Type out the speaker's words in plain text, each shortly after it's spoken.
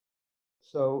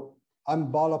So I'm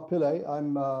Bala Pillay.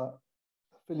 I'm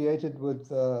affiliated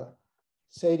with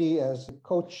Sadie as a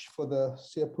coach for the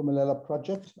Siyaphumelela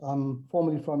project. I'm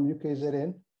formerly from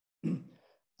UKZN.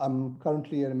 I'm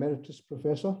currently an emeritus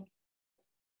professor.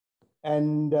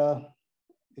 And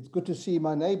it's good to see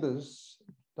my neighbors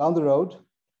down the road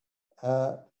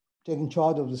taking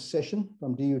charge of this session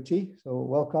from DUT. So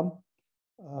welcome.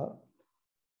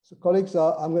 So colleagues,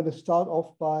 I'm going to start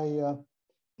off by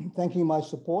thanking my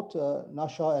support,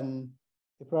 Nasha and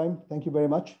Ibrahim. Thank you very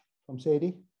much from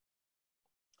Sadie.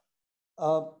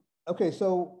 Okay,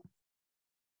 so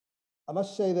I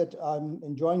must say that I'm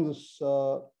enjoying this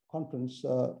conference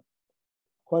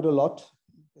quite a lot.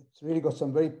 It's really got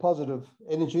some very positive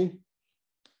energy.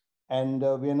 And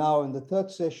we are now in the third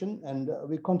session, and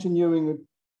we're continuing with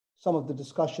some of the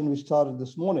discussion we started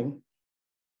this morning.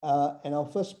 And our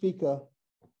first speaker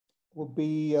will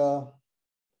be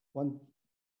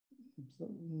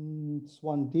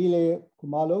Mzwandile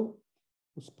Khumalo,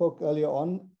 who spoke earlier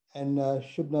on, and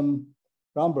Shubnam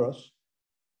Rambharos.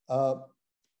 Are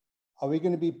we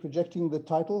going to be projecting the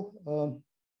title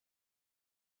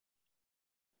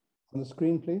on the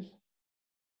screen, please?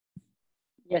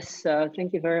 Yes,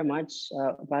 thank you very much,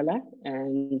 Bala,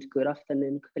 and good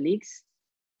afternoon, colleagues.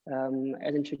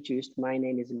 As introduced, my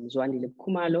name is Mzwandile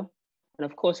Khumalo, and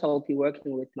of course, I will be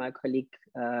working with my colleague,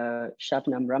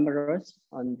 Shubnam Rambharos,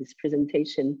 on this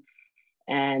presentation,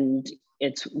 and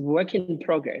it's work in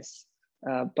progress,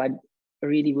 but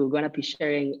really, we're going to be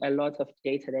sharing a lot of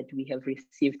data that we have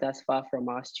received thus far from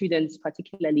our students,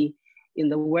 particularly in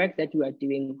the work that we are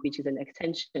doing, which is an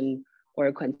extension or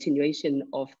a continuation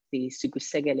of the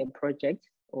Siyaphumelela project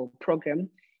or program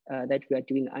that we are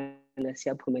doing under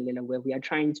Siyaphumelela, where we are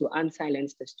trying to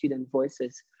unsilence the student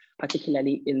voices,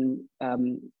 particularly in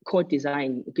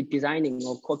designing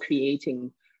or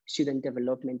co-creating student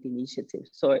development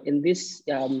initiatives. So in this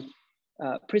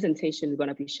presentation, we're going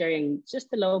to be sharing just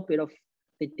a little bit of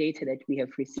the data that we have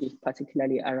received,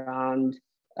 particularly around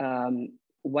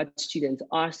what students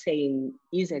are saying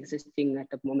is existing at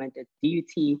the moment at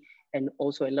DUT, and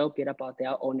also a little bit about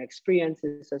their own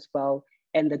experiences as well,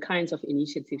 and the kinds of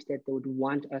initiatives that they would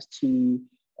want us to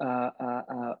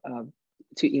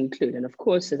include. And of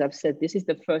course, as I've said, this is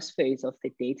the first phase of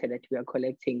the data that we are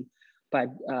collecting, but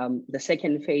the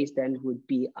second phase then would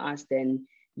be us then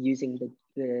using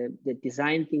the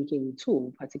design thinking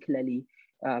tool, particularly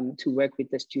to work with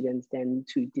the students then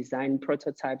to design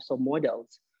prototypes or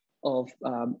models of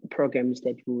programs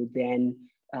that we would then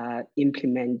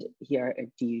implement here at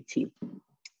DUT.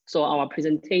 So our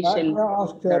presentation. Can I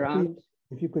ask, please,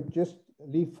 if you could just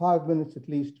leave 5 minutes at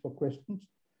least for questions.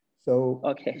 So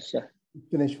okay, sure.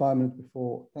 Finish 5 minutes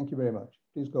before. Thank you very much.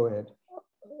 Please go ahead.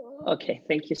 Okay,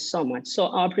 thank you so much. So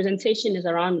our presentation is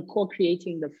around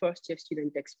co-creating the first-year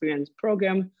student experience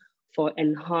program for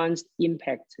enhanced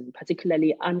impact, and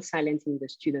particularly unsilencing the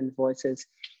student voices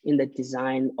in the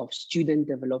design of student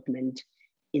development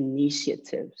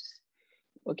initiatives.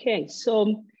 Okay,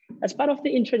 so as part of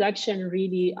the introduction,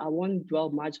 really, I won't dwell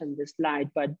much on this slide,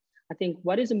 but I think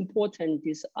what is important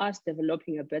is us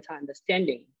developing a better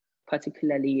understanding,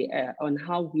 particularly on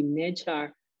how we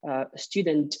nurture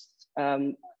student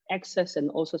access and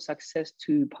also success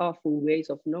to powerful ways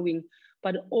of knowing,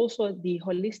 but also the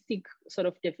holistic sort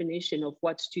of definition of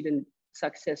what student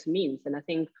success means. And I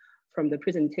think from the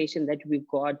presentation that we've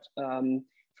got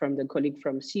from the colleague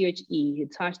from CHE, he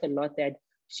touched a lot that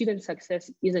student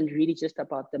success isn't really just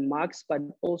about the marks, but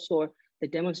also the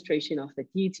demonstration of the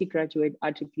DUT graduate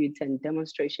attributes and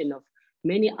demonstration of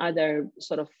many other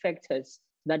sort of factors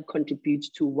that contribute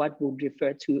to what we'll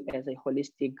refer to as a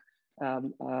holistic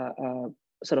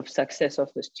sort of success of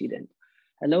the student.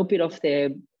 A little bit of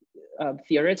the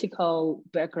theoretical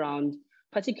background,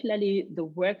 particularly the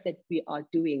work that we are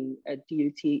doing at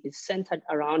DUT is centered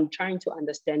around trying to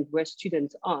understand where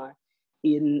students are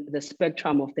in the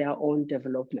spectrum of their own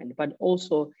development, but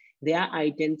also their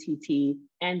identity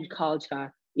and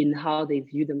culture in how they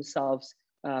view themselves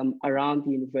around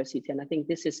the university. And I think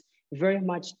this is very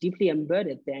much deeply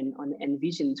embedded then on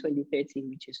Envision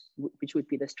 2030, which would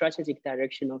be the strategic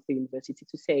direction of the university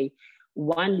to say,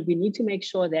 one, we need to make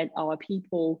sure that our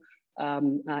people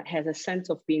has a sense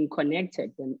of being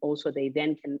connected, and also they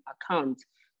then can account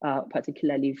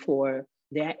particularly for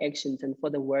their actions and for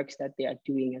the works that they are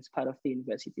doing as part of the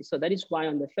university. So that is why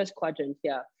on the first quadrant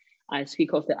here, I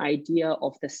speak of the idea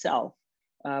of the self,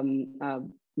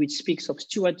 which speaks of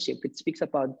stewardship. It speaks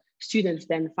about students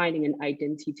then finding an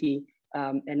identity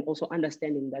and also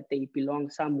understanding that they belong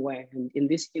somewhere. And in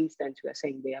this instance, we are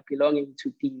saying they are belonging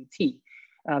to DUT.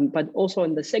 But also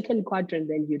in the second quadrant,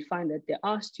 then you'd find that there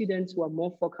are students who are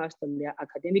more focused on their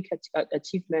academic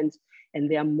achievements, and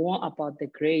they are more about the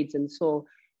grades. And so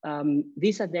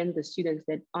these are then the students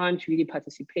that aren't really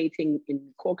participating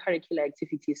in co-curricular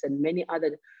activities and many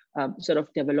other sort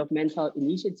of developmental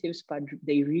initiatives, but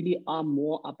they really are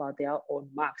more about their own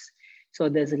marks. So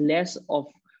there's less of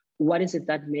what is it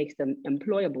that makes them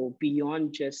employable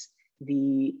beyond just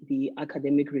the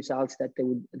academic results that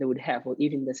they would have, or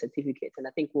even the certificate. And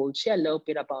I think we'll share a little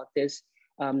bit about this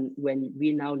when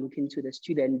we now look into the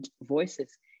student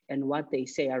voices and what they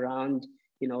say around,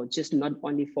 you know, just not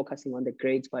only focusing on the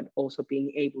grades, but also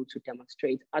being able to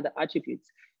demonstrate other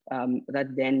attributes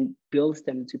that then builds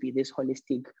them to be this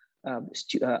holistic,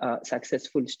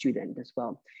 successful student as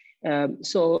well.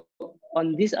 So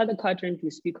on this other quadrant, we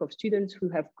speak of students who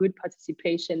have good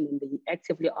participation and they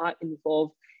actively are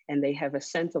involved and they have a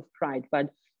sense of pride. But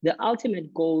the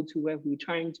ultimate goal to where we're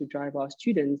trying to drive our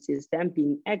students is them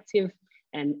being active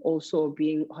and also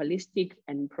being holistic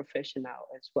and professional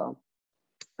as well.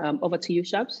 Over to you,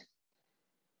 Shabs.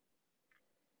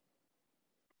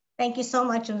 Thank you so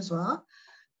much, Mzwa.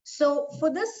 So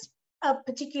for this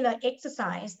particular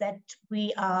exercise that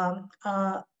we are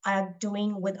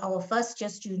doing with our first year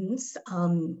students,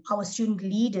 our student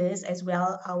leaders, as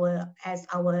well as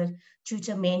our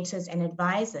tutor mentors and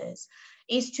advisors,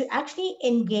 is to actually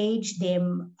engage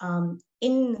them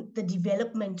in the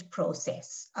development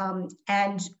process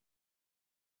and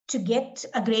to get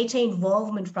a greater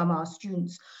involvement from our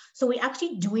students. So we're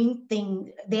actually doing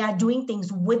things, they are doing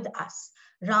things with us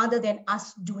rather than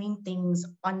us doing things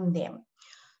on them.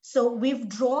 So we've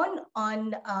drawn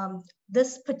on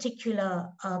this particular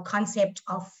concept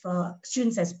of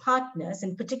students as partners,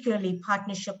 and particularly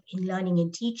partnership in learning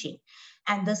and teaching.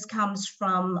 And this comes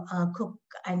from Cook,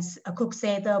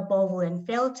 Sether, Bovell, and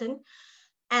Felton.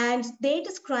 And they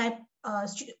describe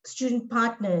student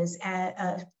partnership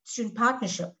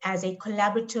as a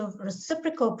collaborative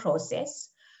reciprocal process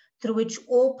through which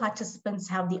all participants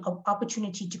have the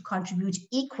opportunity to contribute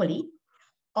equally,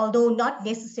 although not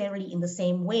necessarily in the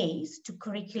same ways, to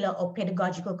curricular or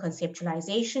pedagogical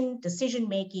conceptualization,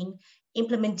 decision-making,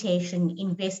 implementation,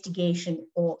 investigation,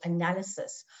 or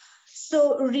analysis.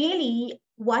 So really,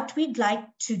 what we'd like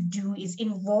to do is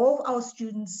involve our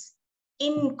students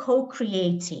in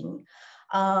co-creating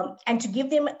and to give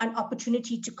them an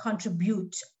opportunity to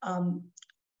contribute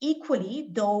equally,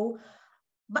 though,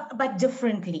 but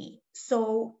differently.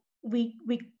 So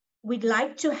we'd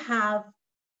like to have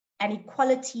an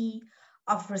equality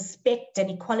of respect and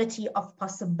equality of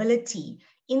possibility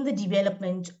in the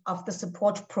development of the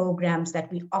support programs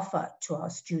that we offer to our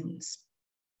students.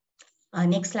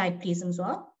 Next slide, please,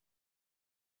 Mzwa.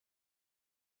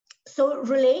 So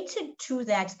related to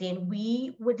that, then,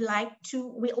 we would like to,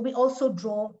 we also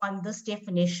draw on this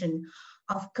definition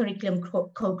of curriculum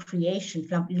co-creation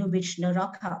from Lubitsch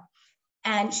Naroka.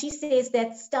 And she says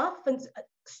that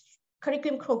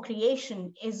curriculum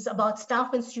co-creation is about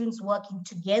staff and students working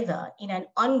together in an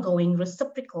ongoing,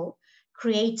 reciprocal,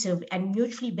 creative, and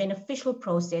mutually beneficial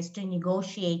process to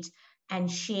negotiate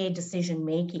and share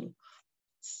decision-making.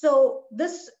 So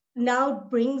this now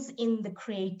brings in the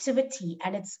creativity,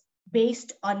 and it's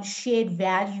based on shared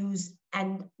values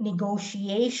and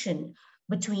negotiation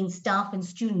between staff and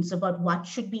students about what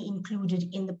should be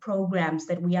included in the programs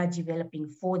that we are developing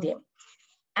for them.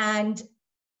 And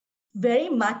very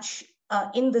much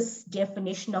in this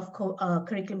definition of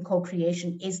curriculum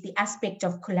co-creation is the aspect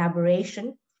of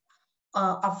collaboration,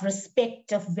 of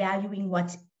respect, of valuing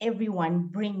what everyone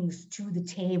brings to the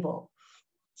table.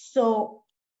 So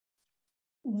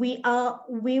we'd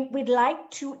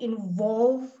like to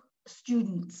involve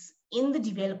students in the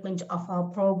development of our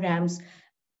programs,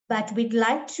 but we'd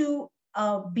like to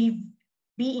be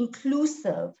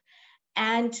inclusive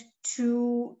and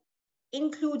to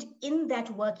include in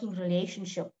that working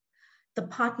relationship the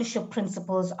partnership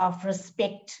principles of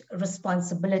respect,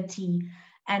 responsibility,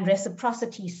 and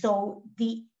reciprocity. So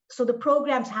the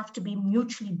programs have to be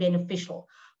mutually beneficial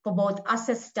for both us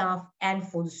as staff and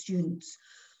for the students.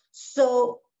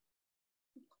 So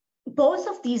both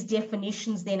of these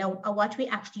definitions then are what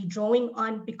we're actually drawing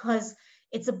on, because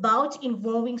it's about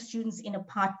involving students in a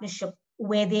partnership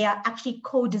where they are actually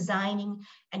co-designing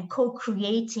and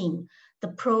co-creating the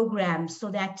programs,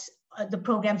 so that the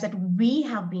programs that we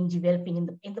have been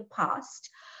developing in the past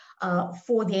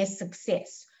for their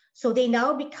success. So they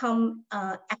now become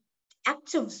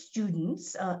active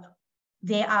students.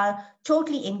 They are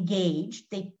totally engaged.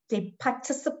 They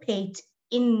participate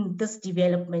in this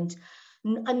development,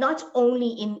 not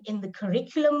only in the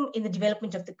curriculum, in the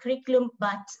development of the curriculum,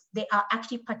 but they are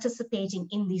actually participating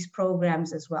in these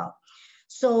programs as well.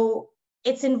 So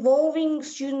it's involving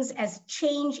students as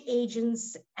change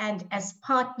agents and as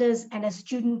partners and as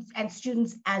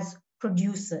students as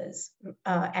producers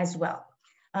as well.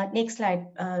 Next slide,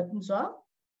 Mzwa.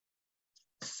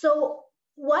 So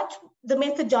what the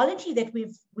methodology that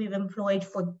we've employed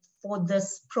for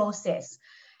this process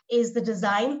is the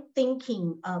design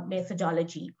thinking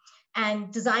methodology.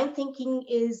 And design thinking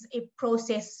is a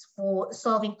process for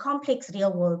solving complex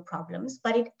real world problems,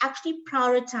 but it actually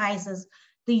prioritizes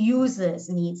the user's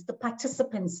needs, the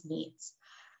participants' needs.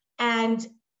 And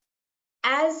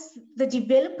as the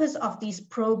developers of these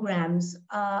programs,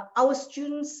 our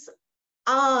students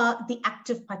are the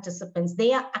active participants.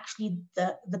 They are actually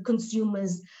the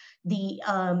consumers, the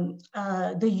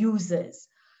users.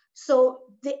 So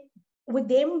with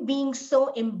them being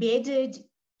so embedded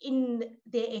in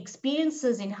their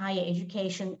experiences in higher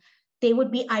education, they would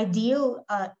be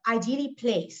ideally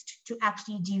placed to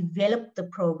actually develop the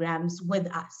programs with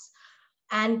us.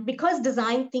 And because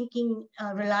design thinking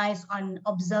relies on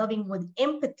observing with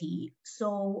empathy,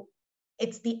 so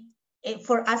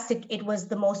for us, it was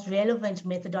the most relevant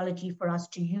methodology for us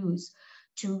to use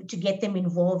to get them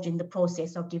involved in the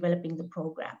process of developing the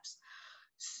programs.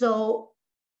 So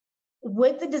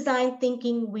with the design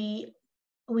thinking, we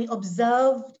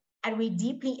observed and we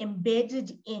deeply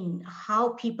embedded in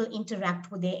how people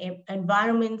interact with their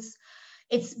environments.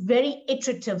 It's very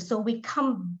iterative. So we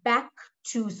come back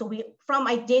to, from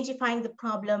identifying the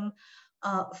problem,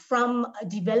 from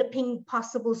developing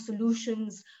possible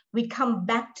solutions, we come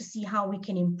back to see how we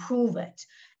can improve it.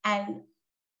 And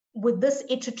with this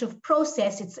iterative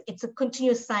process, it's a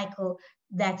continuous cycle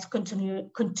that's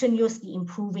continuously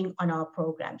improving on our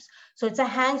programs. So it's a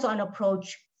hands-on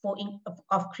approach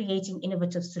of creating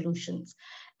innovative solutions.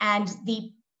 And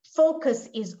the focus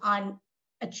is on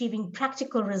achieving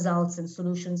practical results and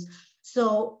solutions.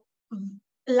 So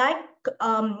like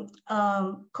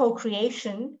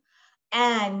co-creation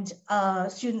and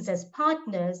students as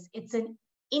partners, it's an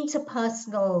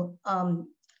interpersonal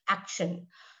action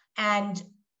and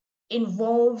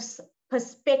involves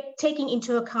taking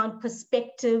into account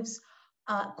perspectives,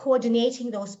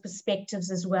 coordinating those perspectives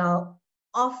as well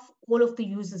of all of the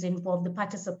users involved, the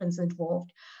participants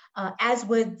involved. As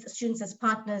with students as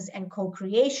partners and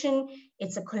co-creation,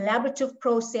 it's a collaborative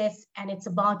process, and it's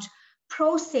about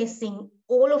processing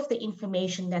all of the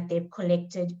information that they've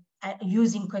collected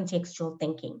using contextual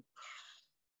thinking.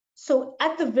 So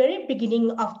at the very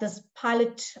beginning of this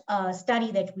pilot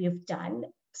study that we've done,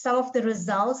 some of the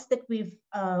results that we've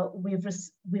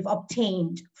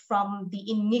obtained from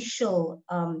the initial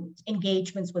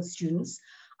engagements with students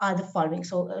are the following.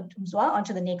 So Mzwa, on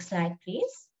to the next slide,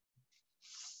 please.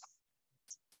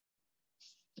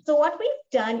 So what we've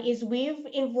done is we've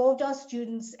involved our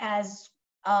students as,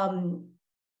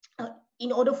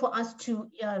 in order for us to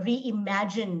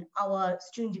reimagine our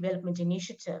student development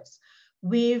initiatives,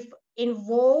 we've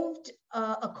involved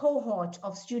a cohort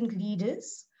of student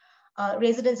leaders,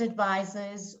 residence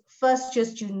advisors, first-year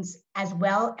students, as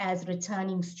well as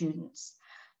returning students.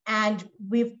 And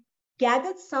we've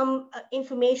gathered some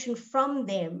information from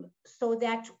them so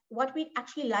that what we'd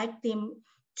actually like them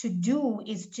to do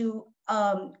is to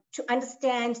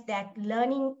understand that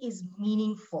learning is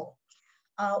meaningful.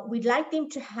 We'd like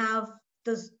them to have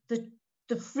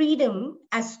the freedom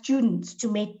as students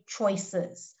to make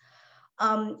choices,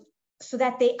 so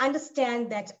that they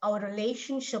understand that our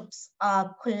relationships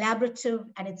are collaborative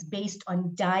and it's based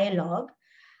on dialogue,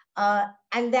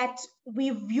 and that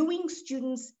we're viewing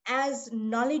students as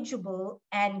knowledgeable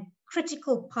and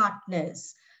critical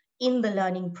partners in the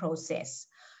learning process.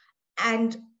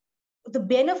 And the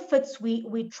benefits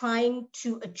we're trying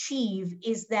to achieve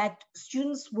is that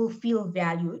students will feel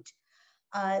valued,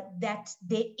 that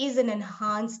there is an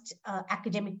enhanced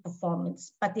academic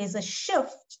performance, but there's a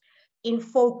shift in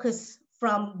focus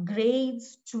from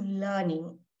grades to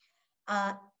learning,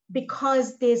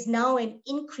 because there's now an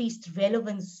increased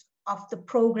relevance of the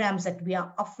programs that we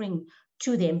are offering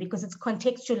to them, because it's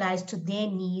contextualized to their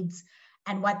needs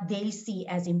and what they see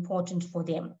as important for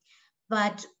them.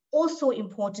 But also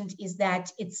important is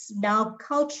that it's now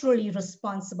culturally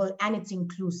responsible and it's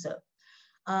inclusive.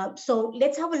 So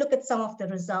let's have a look at some of the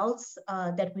results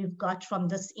that we've got from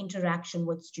this interaction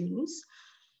with students.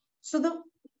 So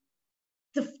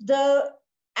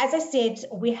as I said,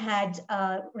 we had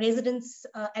residence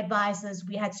advisors,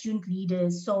 we had student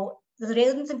leaders. So the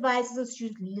residence advisors and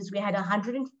student leaders, we had a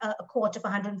cohort of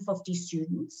 150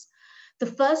 students. The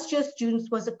first year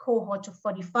students was a cohort of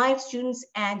 45 students,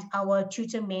 and our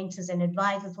tutor mentors and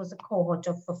advisors was a cohort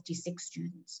of 56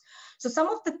 students. So some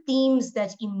of the themes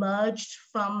that emerged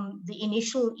from the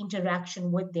initial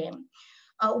interaction with them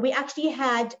we actually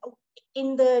had,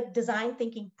 in the design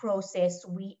thinking process,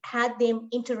 we had them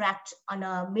interact on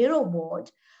a mirror board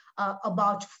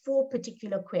about 4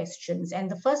 particular questions. And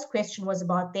the first question was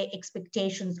about their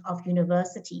expectations of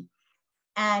university.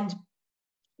 And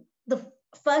the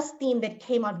first theme that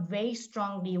came out very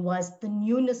strongly was the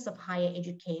newness of higher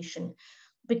education,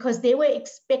 because they were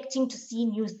expecting to see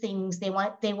new things. They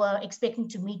were expecting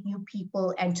to meet new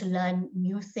people and to learn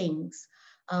new things.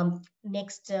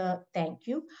 Next, thank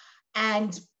you.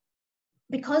 And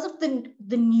because of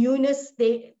the newness,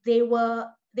 they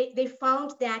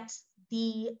found that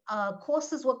the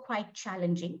courses were quite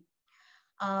challenging,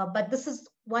 but this is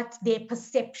what their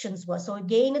perceptions were. So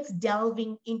again, it's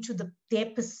delving into their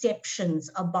perceptions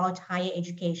about higher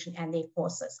education and their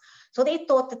courses. So they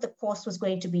thought that the course was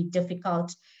going to be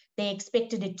difficult. They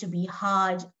expected it to be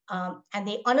hard. And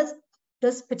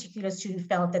this particular student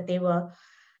felt that they were,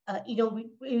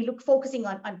 we look focusing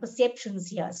on perceptions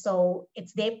here. So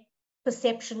it's their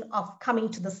perception of coming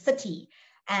to the city.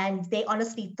 And they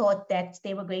honestly thought that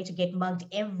they were going to get mugged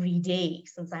every day,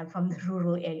 since I'm from the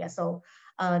rural area. So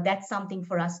that's something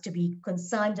for us to be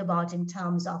concerned about in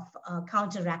terms of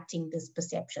counteracting these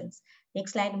perceptions.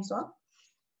 Next slide, Mzwa.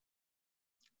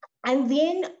 And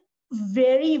then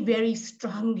very, very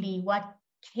strongly, what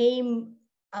came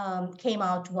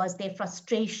out was their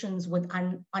frustrations with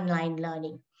online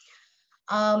learning.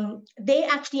 They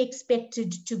actually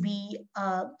expected to be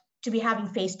having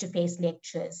face-to-face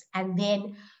lectures. And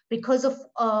then because of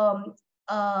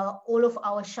all of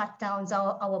our shutdowns,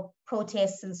 our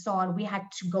protests and so on, we had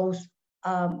to go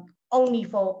only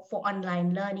for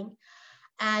online learning.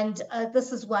 And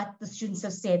this is what the students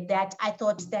have said, that I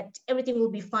thought that everything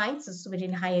will be fine since we're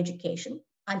in higher education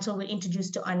until we're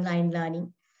introduced to online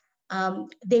learning.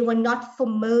 They were not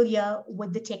familiar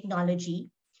with the technology.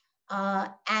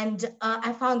 And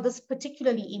I found this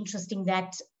particularly interesting,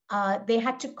 that they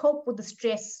had to cope with the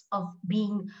stress of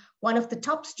being one of the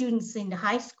top students in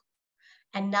high school.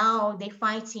 And now they're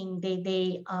fighting,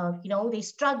 they're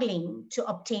struggling to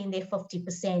obtain their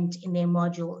 50% in their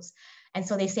modules. And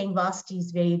so they're saying varsity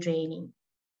is very draining.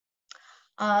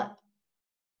 And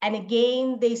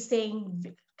again, they're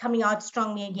saying, coming out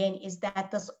strongly again, is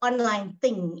that this online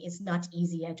thing is not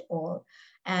easy at all.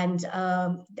 And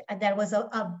that was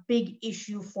a big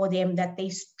issue for them, that they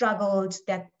struggled,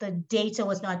 that the data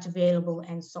was not available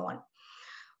and so on.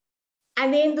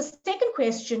 And then the second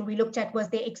question we looked at was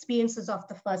their experiences of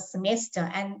the first semester.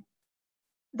 And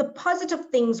the positive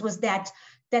things was that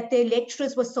their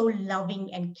lecturers were so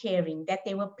loving and caring, that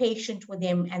they were patient with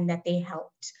them and that they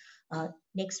helped.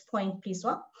 Next point, please,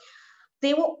 Rob.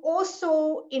 They were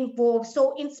also involved.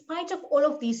 So in spite of all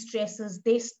of these stresses,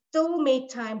 they still made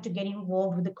time to get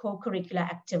involved with the co-curricular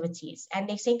activities. And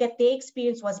they say that their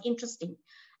experience was interesting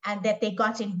and that they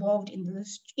got involved in the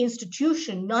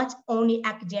institution, not only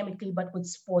academically, but with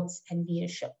sports and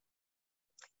leadership.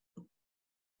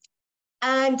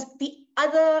 And the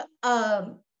other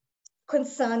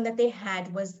concern that they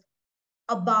had was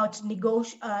about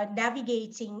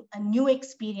navigating a new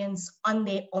experience on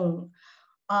their own.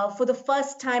 For the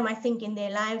first time, I think, in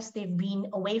their lives, they've been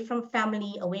away from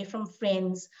family, away from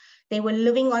friends. They were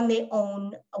living on their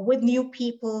own with new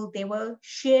people. They were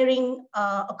sharing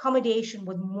accommodation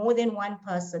with more than one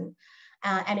person.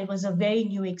 And it was a very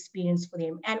new experience for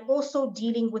them. And also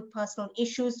dealing with personal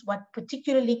issues. What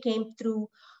particularly came through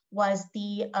was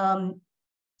the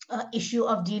issue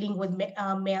of dealing with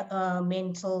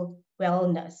mental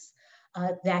wellness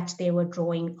that they were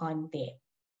drawing on there.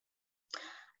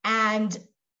 And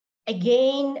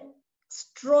again,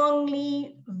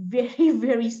 strongly, very,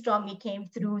 very strongly came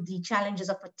through the challenges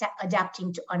of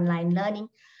adapting to online learning.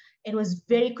 It was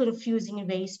very confusing and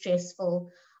very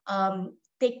stressful.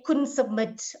 They couldn't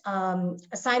submit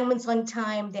assignments on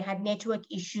time. They had network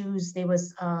issues. There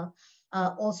was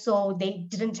also, they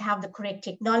didn't have the correct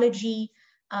technology.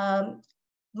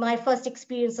 My first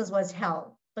experiences was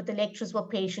hell, but the lecturers were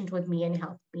patient with me and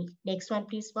helped me. Next one,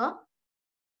 please, Bob.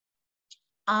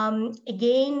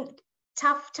 Again,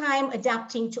 tough time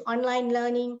adapting to online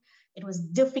learning. It was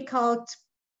difficult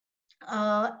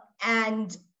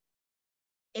and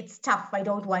it's tough, I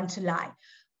don't want to lie.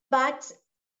 But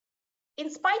in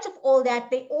spite of all that,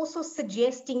 they're also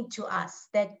suggesting to us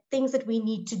that things that we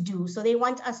need to do. So they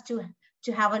want us to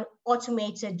have an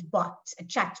automated bot, a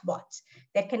chat bot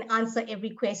that can answer every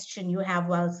question you have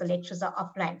while the lectures are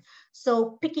offline.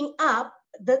 So picking up,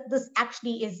 this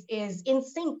actually is in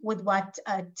sync with what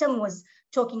Tim was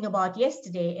talking about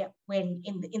yesterday when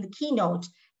in the keynote.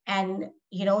 And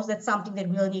that's something that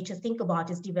we'll need to think about,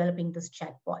 is developing this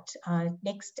chatbot.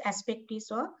 Next aspect, please,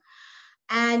 Rob.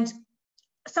 And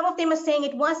some of them are saying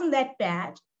it wasn't that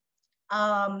bad,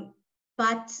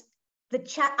 but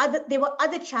there were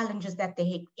other challenges that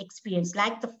they experienced,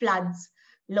 like the floods,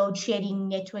 load shedding,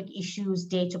 network issues,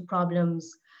 data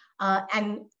problems,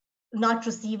 and not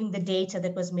receiving the data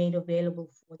that was made available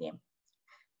for them.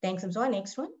 Thanks, Mzwa.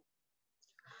 Next one.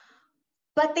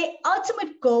 But their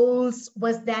ultimate goals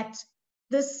was that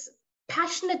this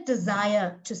passionate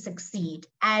desire to succeed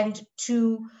and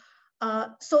to,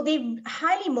 so they're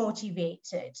highly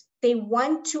motivated. They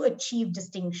want to achieve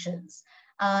distinctions.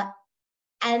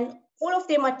 And all of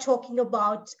them are talking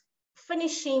about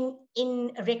finishing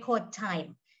in record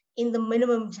time, in the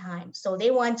minimum time. So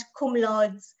they want cum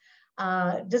laudes,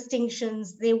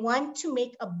 distinctions. They want to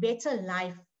make a better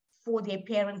life for their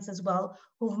parents as well,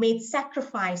 who've made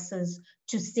sacrifices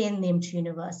to send them to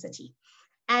university.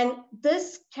 And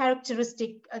this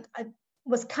characteristic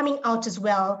was coming out as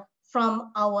well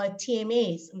from our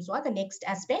TMAs. So the next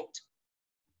aspect.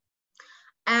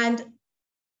 And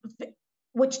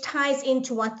which ties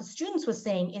into what the students were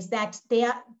saying, is that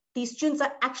these students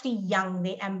are actually young,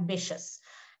 they're ambitious,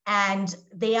 and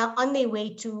they are on their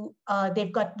way to,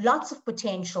 they've got lots of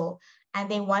potential, and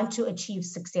they want to achieve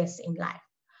success in life.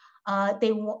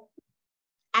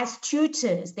 As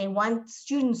tutors, they want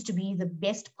students to be the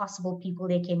best possible people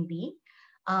they can be,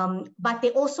 but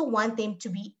they also want them to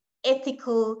be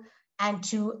ethical and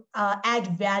to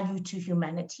add value to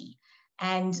humanity.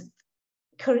 And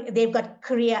they've got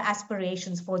career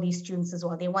aspirations for these students as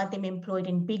well. They want them employed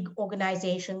in big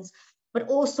organizations, but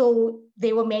also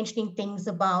they were mentioning things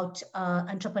about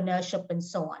entrepreneurship and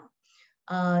so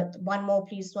on. One more,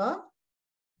 please, Swa.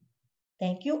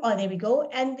 Thank you. Oh, there we go.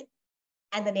 And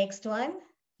the next one.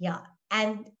 Yeah.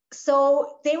 And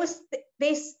so this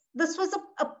was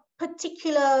a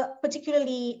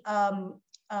particularly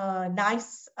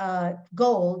nice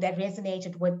goal that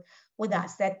resonated with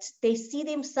us, that they see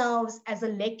themselves as a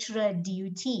lecturer at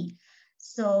DUT.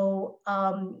 So,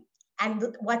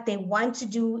 and what they want to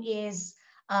do is,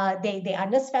 they are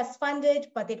NSFAS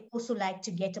funded, but they'd also like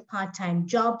to get a part-time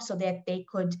job so that they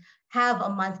could have a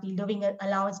monthly living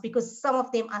allowance, because some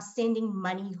of them are sending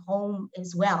money home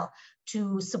as well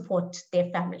to support their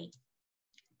family.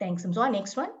 Thanks, Mzwa.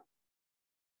 Next one.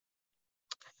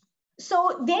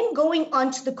 So then going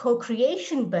on to the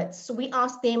co-creation bits, so we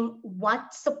asked them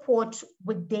what support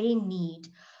would they need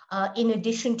in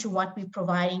addition to what we're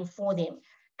providing for them.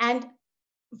 And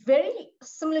very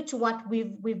similar to what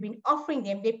we've been offering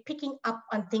them, they're picking up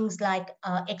on things like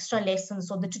extra lessons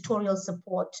or the tutorial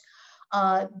support,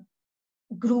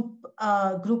 group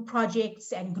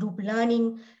projects and group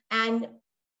learning, and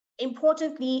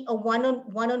importantly, a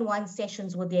one-on-one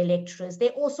sessions with their lecturers. They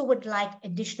also would like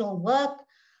additional work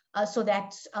so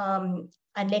that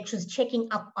and lecturers checking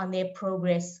up on their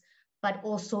progress, but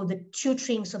also the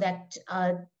tutoring so that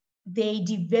they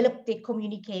develop their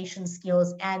communication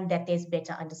skills and that there's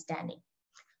better understanding.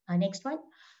 Next one.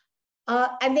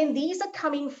 And then these are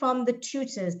coming from the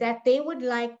tutors, that they would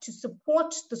like to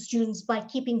support the students by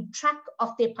keeping track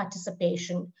of their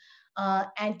participation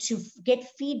and to get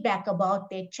feedback about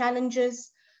their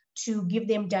challenges, to give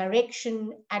them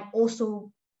direction, and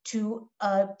also to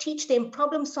teach them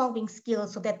problem-solving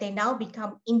skills so that they now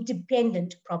become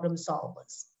independent problem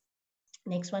solvers.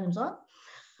 Next one, Mzwa.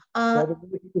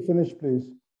 To finish, please.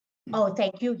 Oh,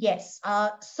 thank you. Yes.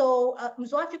 So,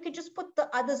 Mzwa, if you could just put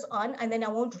the others on, and then I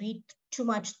won't read too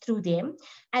much through them.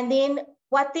 And then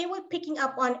what they were picking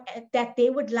up on that they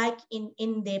would like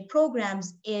in their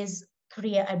programs is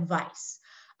career advice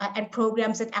and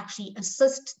programs that actually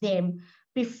assist them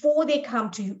before they come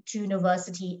to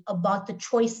university about the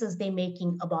choices they're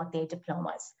making about their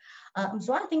diplomas.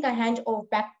 So I think I hand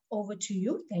back over to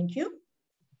you. Thank you.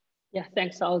 Yeah,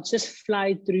 thanks. I'll just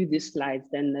fly through these slides.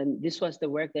 And this was the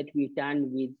work that we've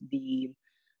done with the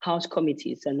house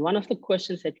committees. And one of the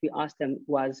questions that we asked them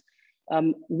was,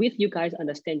 with you guys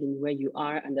understanding where you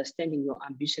are, understanding your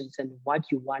ambitions and what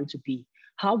you want to be,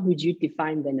 how would you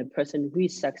define then a person who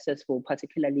is successful,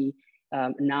 particularly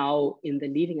now in the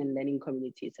living and learning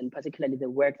communities, and particularly the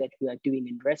work that we are doing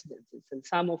in residences? And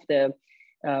some of the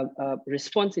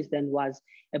responses then was,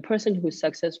 a person who's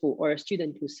successful or a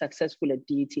student who's successful at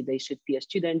DET, they should be a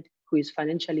student who is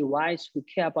financially wise, who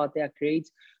care about their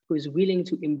grades, who is willing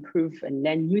to improve and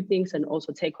learn new things and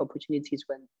also take opportunities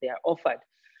when they are offered.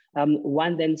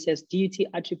 One then says, DET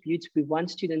attributes, we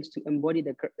want students to embody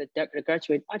the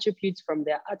graduate attributes from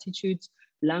their attitudes,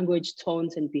 language,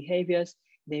 tones, and behaviors.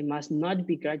 They must not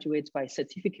be graduates by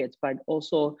certificates, but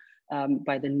also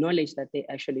by the knowledge that they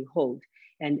actually hold.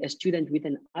 And a student with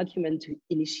an acumen to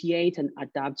initiate and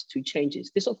adapt to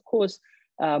changes. This, of course,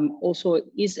 also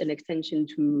is an extension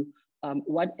to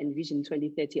what Envision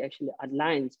 2030 actually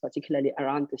outlines, particularly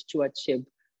around the stewardship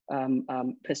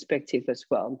perspective as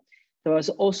well. There was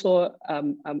also,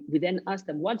 we then asked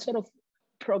them what sort of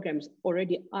programs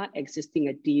already are existing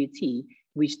at DUT,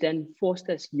 which then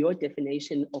fosters your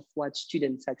definition of what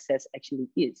student success actually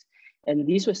is. And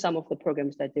these were some of the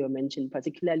programs that they were mentioned,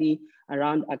 particularly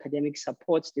around academic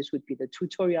supports. This would be the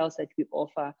tutorials that we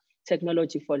offer,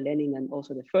 technology for learning, and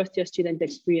also the first-year student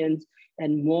experience,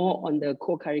 and more on the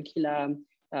co-curricular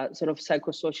sort of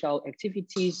psychosocial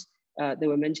activities. They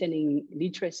were mentioning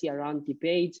literacy around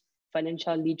debate,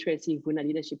 financial literacy, Vuna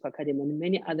Leadership Academy, and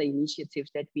many other initiatives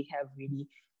that we have really,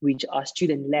 which are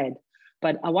student-led.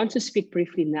 But I want to speak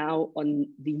briefly now on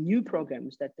the new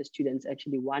programs that the students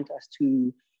actually want us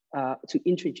to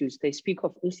introduce. They speak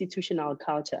of institutional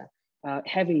culture,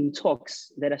 having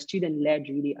talks that are student-led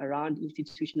really around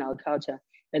institutional culture.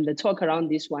 And the talk around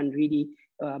this one really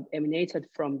emanated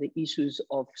from the issues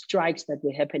of strikes that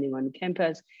were happening on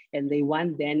campus. And they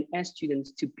want then as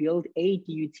students to build a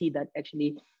DUT that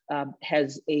actually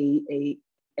has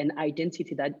an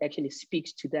identity that actually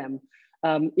speaks to them.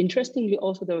 Interestingly,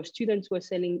 also there were students who were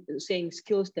saying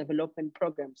skills development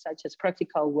programs such as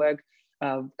practical work,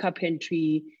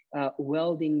 carpentry,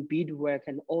 welding, beadwork,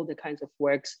 and all the kinds of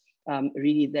works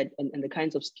really that and the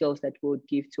kinds of skills that we would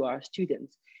give to our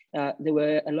students. There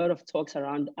were a lot of talks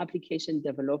around application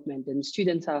development, and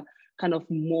students are kind of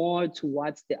more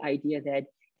towards the idea that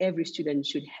every student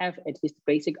should have at least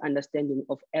basic understanding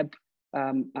of app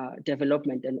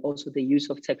development and also the use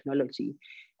of technology.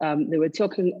 They were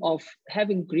talking of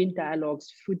having green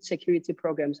dialogues, food security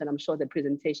programs, and I'm sure the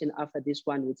presentation after this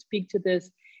one would speak to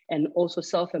this, and also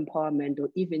self-empowerment, or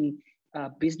even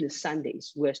business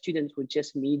Sundays, where students would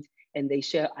just meet and they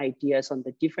share ideas on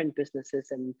the different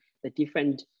businesses and the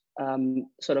different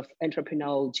sort of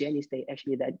entrepreneurial journeys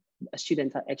that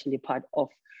students are actually part of.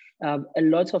 A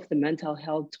lot of the mental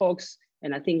health talks,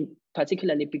 and I think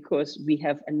particularly because we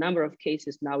have a number of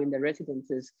cases now in the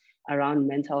residences around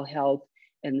mental health.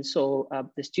 And so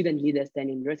the student leaders then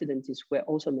in residencies were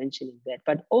also mentioning that.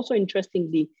 But also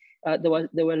interestingly, there were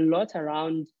a lot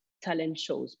around talent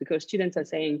shows, because students are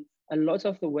saying a lot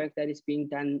of the work that is being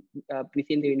done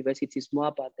within the university is more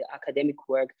about the academic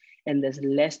work, and there's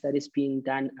less that is being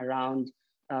done around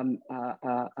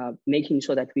making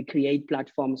sure that we create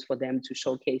platforms for them to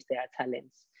showcase their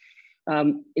talents.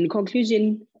 In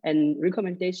conclusion and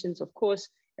recommendations, of course,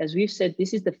 as we've said,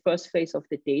 this is the first phase of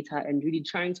the data and really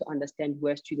trying to understand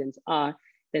where students are.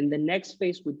 Then the next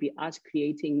phase would be us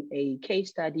creating a case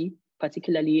study,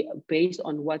 particularly based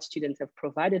on what students have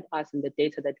provided us in the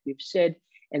data that we've shared.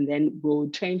 And then we'll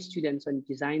train students on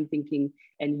design thinking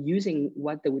and using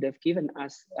what they would have given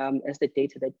us as the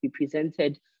data that we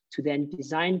presented to then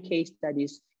design case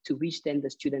studies, to which then the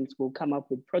students will come up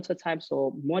with prototypes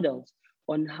or models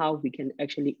on how we can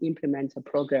actually implement a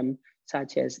program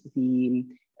such as the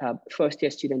first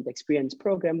year student experience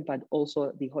program, but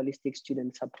also the holistic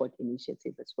student support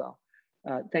initiative as well.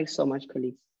 Thanks so much,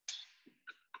 colleagues.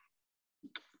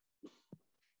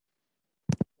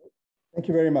 Thank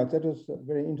you very much. That was a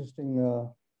very interesting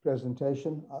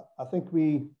presentation. I think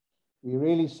we're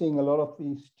really seeing a lot of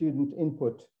the student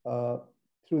input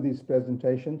through these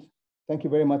presentations. Thank you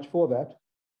very much for that.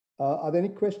 Are there any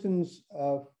questions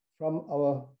from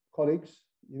our colleagues?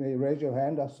 You may raise your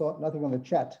hand. I saw nothing on the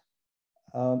chat.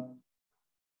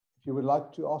 If you would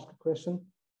like to ask a question.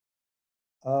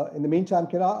 In the meantime,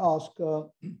 can I ask,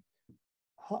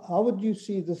 how would you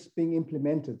see this being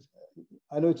implemented?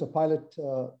 I know it's a pilot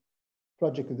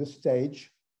project at this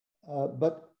stage,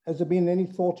 but has there been any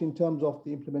thought in terms of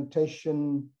the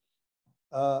implementation,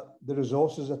 the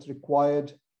resources that's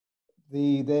required,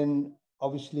 then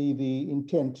obviously the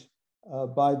intent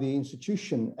by the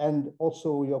institution and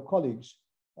also your colleagues,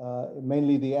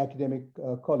 mainly the academic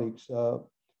colleagues? Do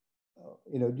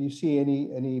you see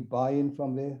any buy-in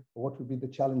from there? Or what would be the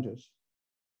challenges?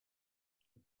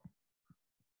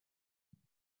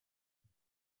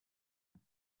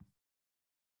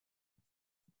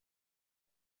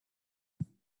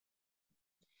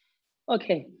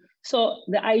 Okay, so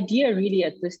the idea really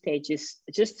at this stage is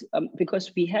just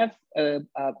because we have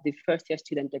the first year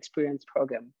student experience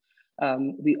program.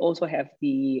 We also have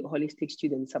the holistic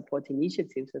student support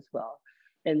initiatives as well.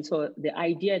 And so the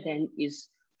idea then is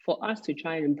for us to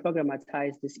try and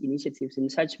programatize these initiatives in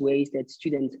such ways that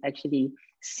students actually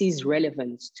sees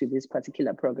relevance to these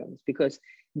particular programs. Because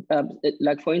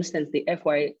like for instance, the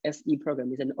FYSE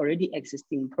program is an already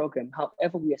existing program.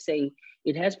 However, we are saying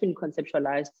it has been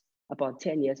conceptualized about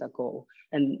 10 years ago.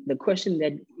 And the question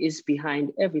that is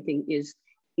behind everything is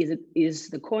is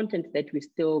the content that we're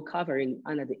still covering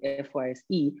under the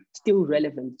FYSE still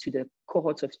relevant to the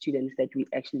cohorts of students that we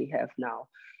actually have now?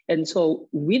 And so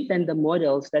with then the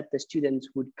models that the students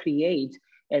would create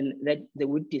and that they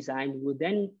would design, we would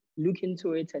then look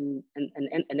into it and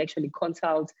actually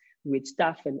consult with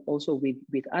staff and also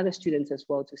with other students as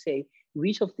well to say,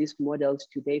 which of these models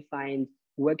do they find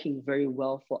working very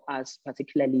well for us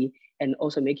particularly, and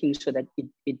also making sure that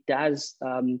it does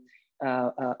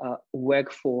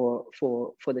work for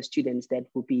the students that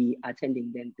will be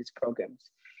attending then these programs.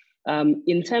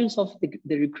 In terms of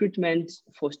the recruitment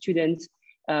for students,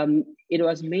 it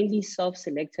was mainly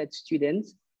self-selected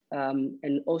students,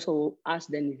 and also us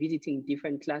then visiting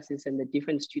different classes and the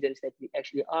different students that we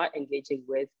actually are engaging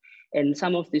with. And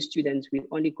some of the students, we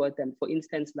only got them, for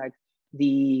instance, like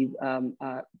the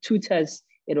tutors,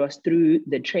 it was through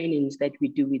the trainings that we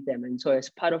do with them. And so as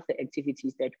part of the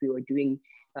activities that we were doing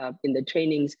in the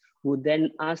trainings, we would then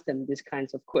ask them these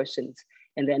kinds of questions.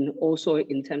 And then also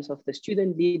in terms of the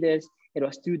student leaders, it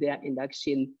was through their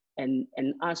induction and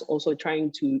us also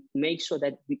trying to make sure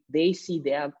that they see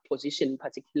their position,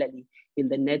 particularly in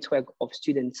the network of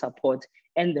student support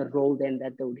and the role then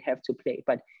that they would have to play.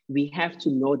 But we have to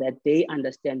know that they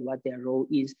understand what their role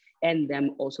is and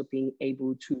them also being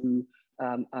able to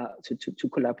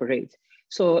collaborate.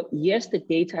 So yes, the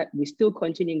data, we're still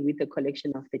continuing with the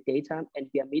collection of the data and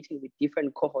we are meeting with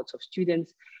different cohorts of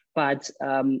students, but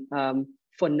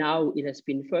for now, it has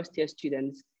been first-year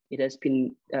students, it has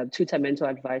been tutor mentor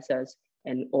advisors,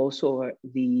 and also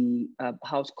the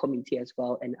house committee as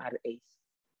well, and RAs.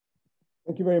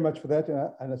 Thank you very much for that.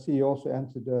 And I see you also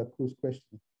answered Kru's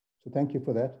question. So thank you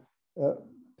for that.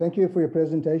 Thank you for your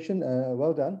presentation.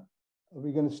 Well done.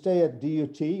 We're going to stay at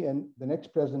DUT, and the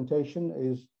next presentation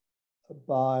is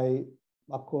by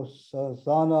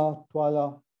Makhosazana,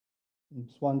 Twala,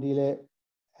 Mzwandile,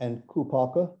 and Khru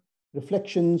Parker.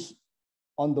 Reflections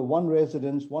on the One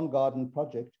Residence, One Garden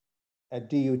project at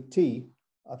DUT.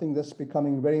 I think that's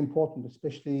becoming very important,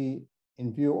 especially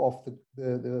in view of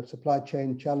the supply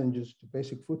chain challenges to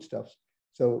basic foodstuffs.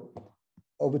 So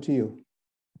over to you.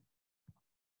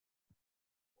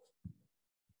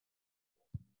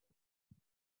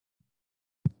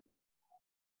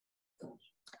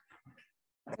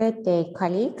 Good day,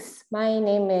 colleagues. My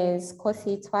name is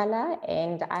Kosi Twala,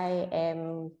 and I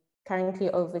am currently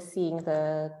overseeing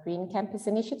the Green Campus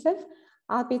Initiative.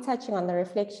 I'll be touching on the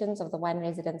reflections of the One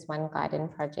Residence, One Garden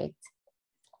project.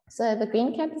 So the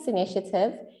Green Campus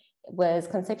Initiative was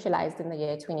conceptualized in the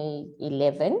year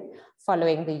 2011,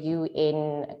 following the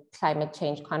UN Climate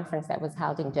Change Conference that was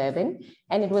held in Durban,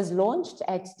 and it was launched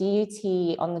at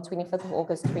DUT on the 25th of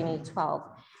August, 2012.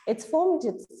 It's formed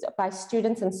by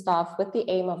students and staff with the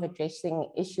aim of addressing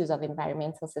issues of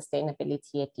environmental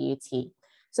sustainability at DUT.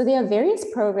 So there are various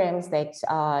programs that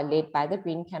are led by the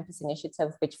Green Campus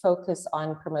Initiative, which focus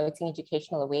on promoting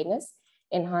educational awareness,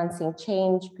 enhancing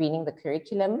change, greening the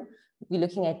curriculum. We're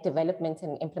looking at development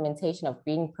and implementation of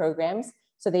green programs.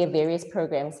 So there are various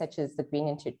programs such as the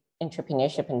Green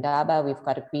Entrepreneurship Indaba. We've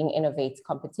got a Green Innovate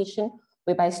competition,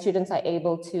 whereby students are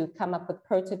able to come up with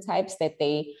prototypes that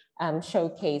they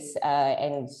showcase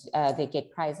and they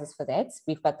get prizes for that.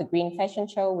 We've got the Green Fashion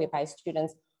Show, whereby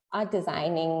students are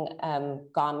designing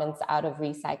garments out of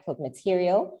recycled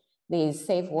material. There's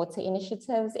Save Water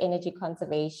initiatives, energy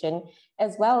conservation,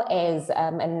 as well as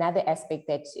another aspect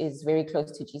that is very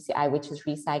close to GCI, which is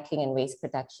recycling and waste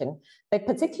production. But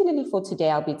particularly for today,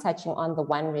 I'll be touching on the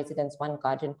One Residence, One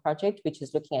Garden project, which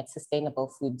is looking at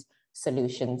sustainable food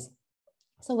solutions.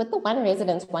 So with the One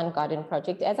Residence, One Garden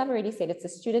project, as I've already said, it's a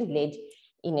student-led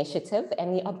initiative,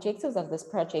 and the objectives of this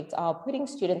project are putting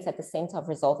students at the center of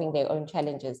resolving their own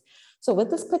challenges. So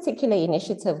with this particular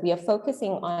initiative, we are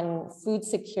focusing on food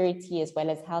security as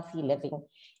well as healthy living.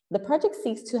 The project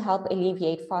seeks to help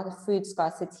alleviate food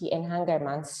scarcity and hunger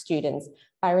amongst students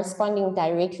by responding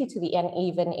directly to the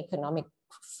uneven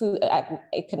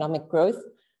economic growth,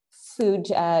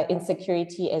 food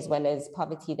insecurity, as well as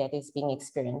poverty that is being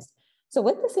experienced. So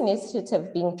with this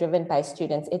initiative being driven by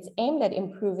students, it's aimed at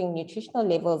improving nutritional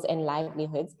levels and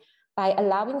livelihoods by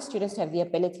allowing students to have the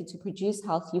ability to produce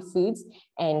healthy foods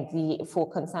and for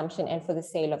consumption and for the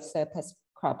sale of surplus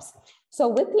crops. So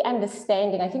with the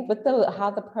understanding, I think with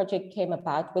how the project came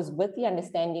about was with the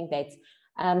understanding that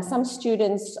some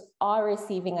students are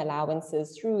receiving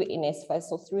allowances through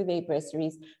NSFAS or through their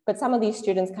bursaries, but some of these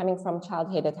students coming from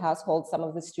child-headed households, some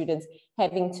of the students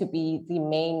having to be the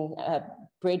main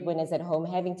breadwinners at home,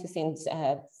 having to send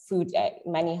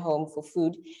money home for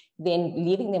food, then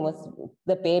leaving them with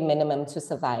the bare minimum to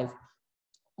survive.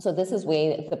 So this is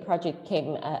where the project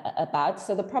came about.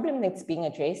 So the problem that's being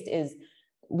addressed is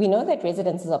we know that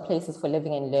residences are places for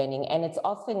living and learning, and it's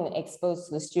often exposed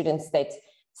to the students that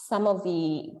some of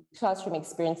the classroom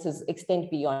experiences extend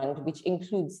beyond, which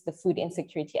includes the food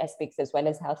insecurity aspects as well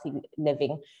as healthy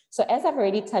living. So as I've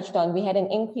already touched on, we had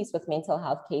an increase with mental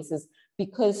health cases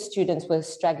because students were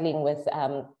struggling with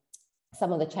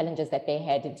some of the challenges that they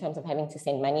had in terms of having to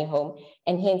send money home.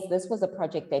 And hence, this was a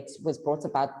project that was brought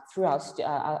about through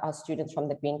our students from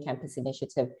the Green Campus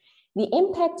Initiative. The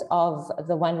impact of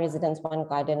the One Residence, One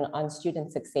Garden on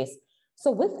student success.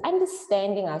 So with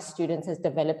understanding our students as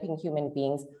developing human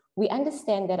beings, we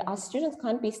understand that our students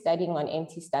can't be studying on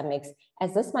empty stomachs,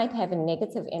 as this might have a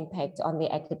negative impact on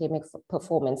their academic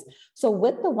performance. So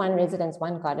with the One Residence,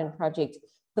 One Garden project,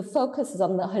 the focus is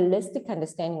on the holistic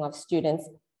understanding of students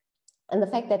and the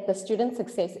fact that the student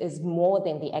success is more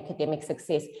than the academic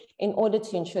success in order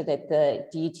to ensure that the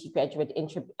DET graduate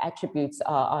attributes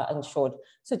are ensured.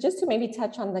 So just to maybe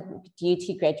touch on the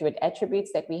DET graduate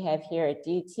attributes that we have here at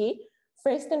DET,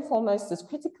 first and foremost is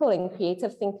critical and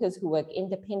creative thinkers who work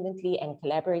independently and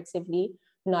collaboratively,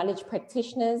 knowledge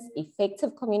practitioners,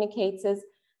 effective communicators,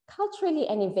 culturally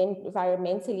and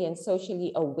environmentally and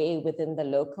socially aware within the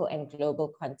local and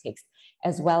global context,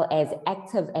 as well as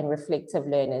active and reflective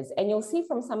learners. And you'll see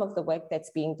from some of the work that's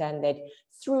being done that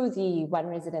through the One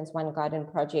Residence, One Garden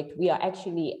project, we are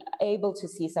actually able to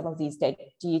see some of these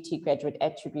DET graduate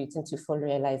attributes into full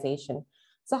realization.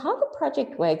 So how the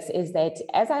project works is that,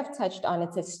 as I've touched on,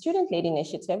 it's a student-led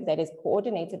initiative that is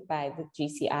coordinated by the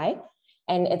GCI,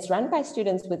 and it's run by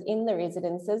students within the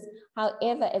residences.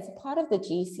 However, as part of the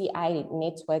GCI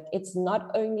network, it's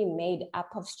not only made up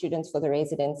of students for the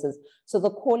residences. So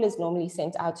the call is normally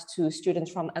sent out to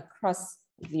students from across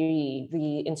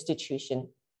the institution.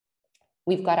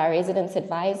 We've got our residence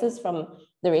advisors from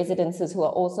the residences who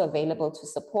are also available to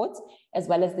support, as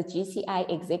well as the GCI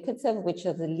executive, which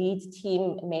is the lead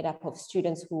team made up of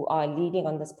students who are leading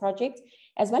on this project,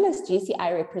 as well as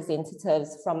GCI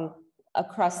representatives from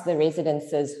across the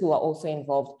residences who are also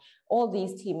involved. All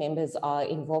these team members are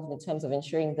involved in terms of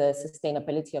ensuring the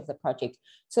sustainability of the project.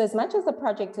 So as much as the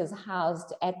project is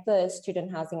housed at the Student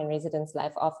Housing and Residence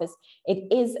Life Office, it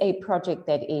is a project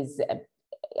that is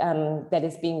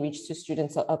being reached to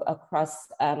students across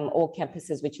all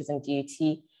campuses, which is in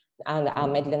DUT, our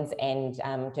Midlands and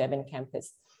Durban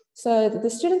campus. So the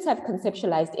students have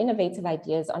conceptualized innovative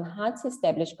ideas on how to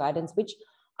establish gardens which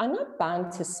are not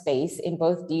bound to space in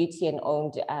both DUT and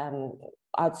owned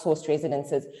outsourced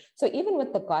residences. So even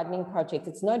with the gardening project,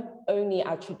 it's not only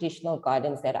our traditional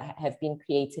gardens that have been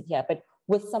created here, but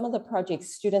with some of the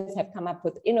projects, students have come up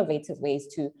with innovative ways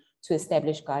to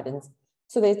establish gardens.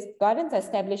 So there's gardens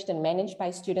established and managed by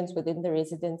students within the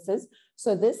residences.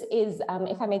 So this is,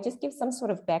 if I may just give some sort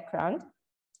of background,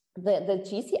 the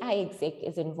GCI exec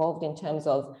is involved in terms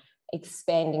of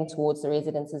expanding towards the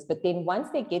residences, but then once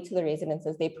they get to the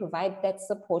residences, they provide that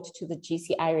support to the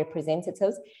GCI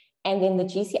representatives, and then the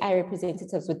GCI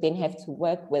representatives would then have to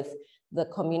work with the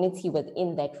community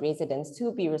within that residence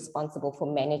to be responsible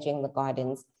for managing the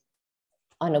gardens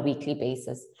on a weekly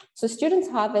basis. So students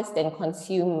harvest and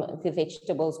consume the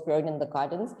vegetables grown in the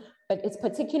gardens, but it's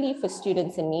particularly for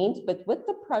students in need. But with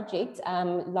the project,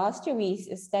 last year we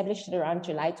established it around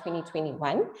July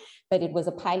 2021, but it was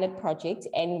a pilot project.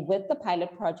 And with the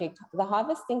pilot project, the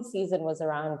harvesting season was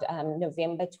around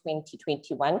November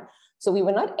 2021. So we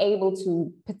were not able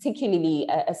to particularly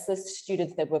assist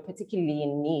students that were particularly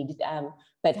in need.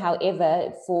 But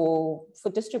however, for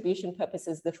distribution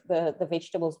purposes, the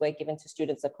vegetables were given to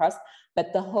students across,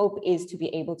 but the hope is to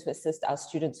be able to assist our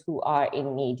students who are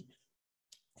in need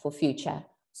for future.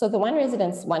 So the One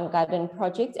Residence, One Garden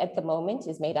project at the moment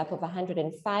is made up of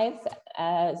 105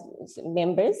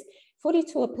 members.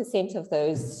 42% of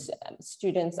those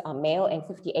students are male and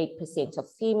 58% are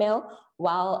female,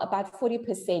 while about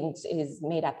 40% is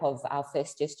made up of our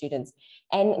first-year students.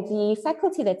 And the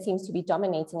faculty that seems to be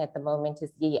dominating at the moment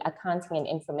is the accounting and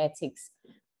informatics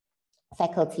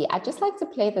faculty. I'd just like to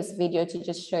play this video to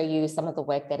just show you some of the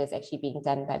work that is actually being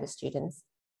done by the students.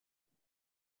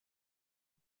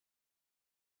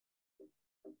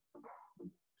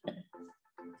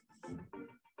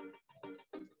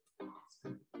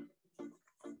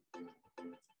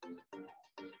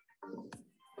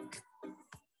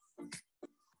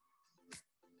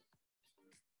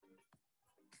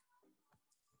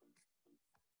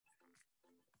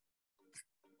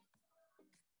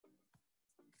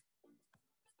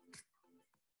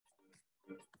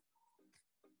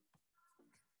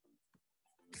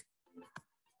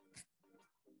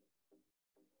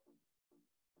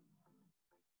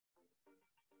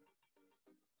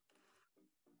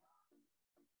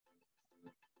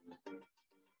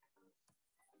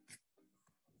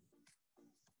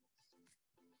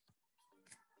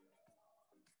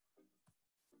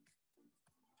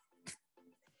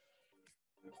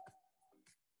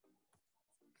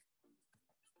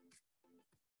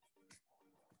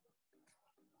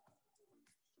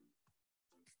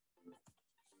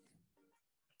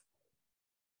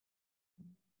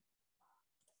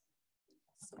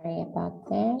 Sorry about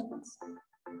that.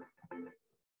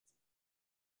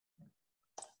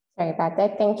 Sorry about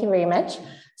that. Thank you very much.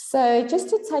 So just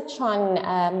to touch on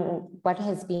what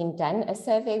has been done, a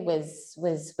survey was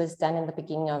done in the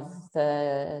beginning of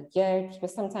the year. It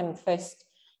was sometime first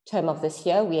term of this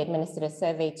year. We administered a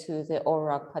survey to the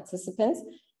OROC participants.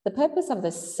 The purpose of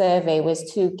the survey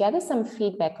was to gather some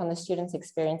feedback on the students'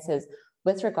 experiences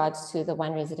with regards to the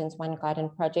One Residence, One Garden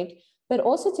project, but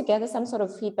also to gather some sort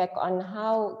of feedback on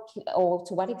how or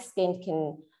to what extent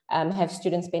can have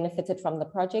students benefited from the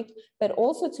project, but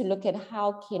also to look at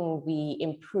how can we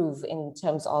improve in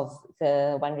terms of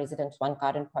the One Residence, One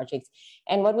Garden project.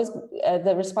 And what was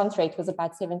the response rate was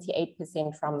about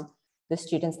 78% from the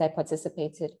students that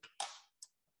participated,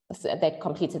 that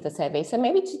completed the survey. So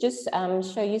maybe to just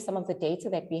show you some of the data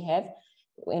that we have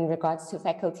in regards to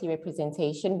faculty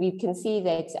representation, we can see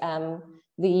that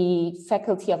the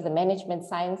faculty of the management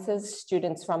sciences,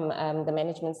 students from the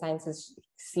management sciences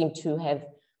seem to have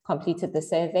completed the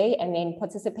survey, and then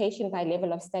participation by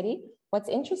level of study. What's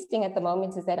interesting at the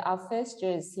moment is that our first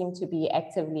years seem to be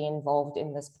actively involved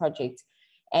in this project.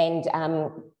 And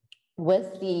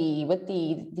with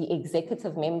the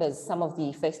executive members, some of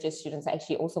the first year students are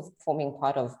actually also forming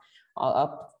part of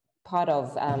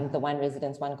the One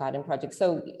Residence, One Garden project.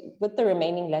 So with the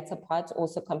remaining latter part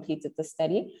also completed the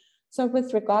study. So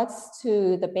with regards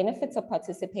to the benefits of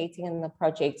participating in the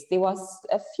project, there was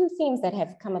a few themes that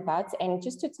have come about, and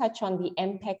just to touch on the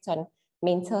impact on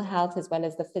mental health as well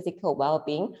as the physical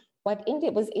well-being, what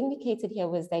was indicated here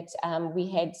was that we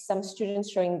had some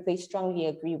students showing they strongly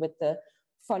agree with the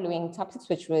following topics,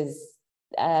 which was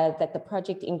that the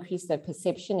project increased their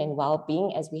perception and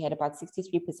well-being, as we had about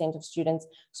 63% of students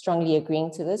strongly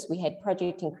agreeing to this. We had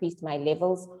project increased my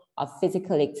levels of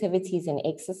physical activities and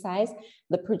exercise.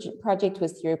 The project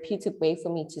was a therapeutic way for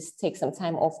me to take some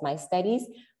time off my studies.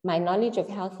 My knowledge of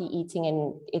healthy eating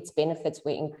and its benefits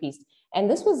were increased. And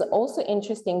this was also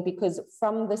interesting because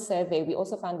from the survey, we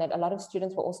also found that a lot of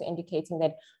students were also indicating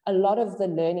that a lot of the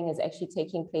learning is actually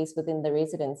taking place within the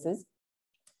residences.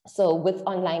 So with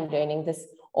online learning, this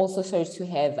also shows to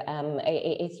have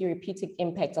a therapeutic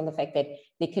impact on the fact that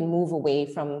they can move away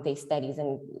from their studies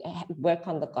and work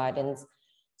on the gardens.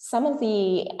 Some of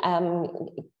the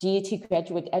DUT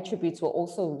graduate attributes will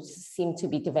also seem to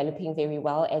be developing very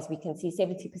well. As we can see,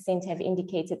 70% have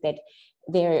indicated that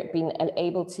they're being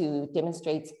able to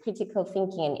demonstrate critical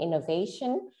thinking and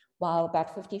innovation, while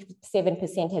about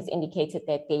 57% has indicated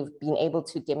that they've been able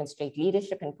to demonstrate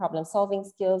leadership and problem-solving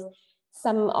skills.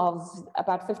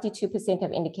 About 52%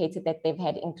 have indicated that they've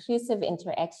had inclusive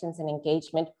interactions and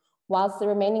engagement, whilst the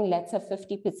remaining latter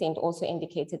 50% also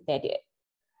indicated that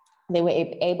they were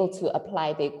able to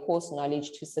apply their course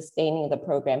knowledge to sustaining the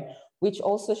program, which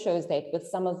also shows that with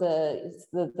some of the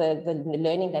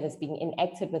learning that is being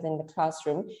enacted within the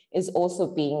classroom is also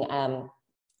being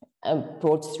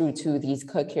brought through to these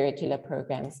co-curricular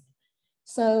programs.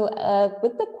 So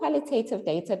with the qualitative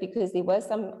data, because there were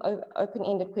some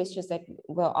open-ended questions that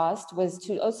were asked, was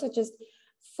to also just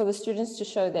for the students to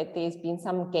show that there's been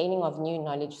some gaining of new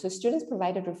knowledge. So students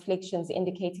provided reflections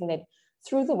indicating that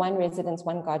through the One Residence,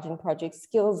 One Garden project,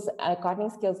 gardening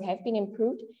skills have been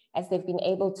improved as they've been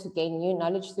able to gain new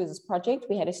knowledge through this project.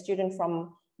 We had a student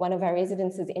from one of our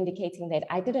residences indicating that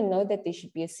I didn't know that there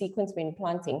should be a sequence when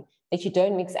planting, that you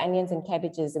don't mix onions and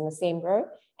cabbages in the same row,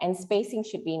 and spacing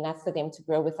should be enough for them to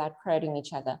grow without crowding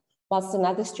each other. Whilst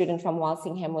another student from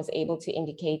Walsingham was able to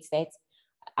indicate that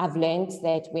I've learned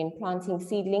that when planting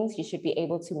seedlings, you should be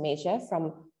able to measure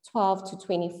from 12 to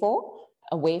 24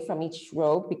 away from each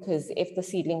row, because if the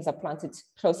seedlings are planted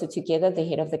closer together, the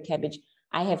head of the cabbage,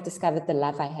 I have discovered the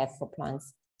love I have for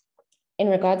plants. In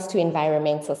regards to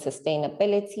environmental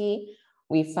sustainability,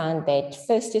 we found that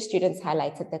first year students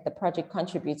highlighted that the project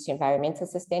contributes to environmental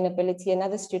sustainability.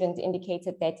 Another student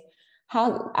indicated that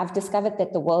I've discovered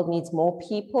that the world needs more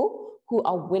people who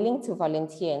are willing to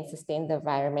volunteer and sustain the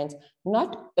environment,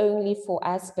 not only for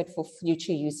us, but for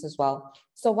future use as well.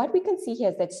 So what we can see here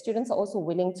is that students are also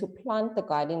willing to plant the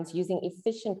gardens using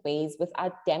efficient ways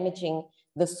without damaging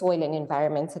the soil and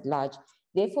environment at large.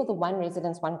 Therefore, the One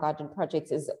Residence, One Garden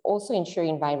project is also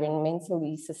ensuring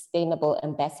environmentally sustainable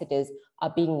ambassadors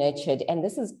are being nurtured. And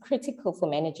this is critical for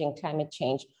managing climate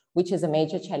change, which is a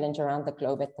major challenge around the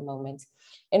globe at the moment.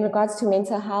 In regards to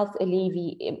mental health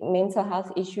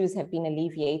issues have been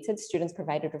alleviated. Students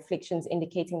provided reflections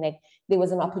indicating that there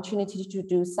was an opportunity to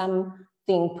do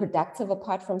something productive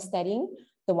apart from studying.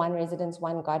 The One Residence,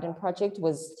 One Garden project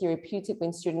was therapeutic.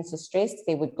 When students are stressed,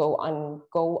 they would go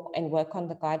and work on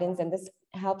the gardens. And this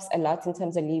helps a lot in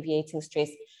terms of alleviating stress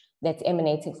that's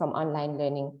emanating from online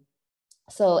learning.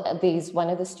 So there's one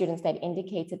of the students that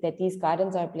indicated that these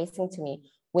gardens are a blessing to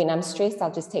me. When I'm stressed,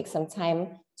 I'll just take some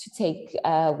time to take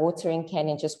a watering can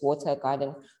and just water a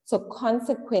garden. So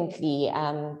consequently,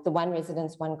 the One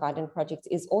Residence, One Garden project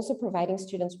is also providing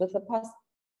students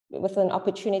with an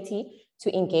opportunity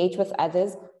to engage with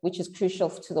others, which is crucial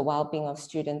to the well-being of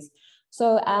students.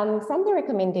 So from the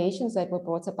recommendations that were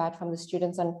brought about from the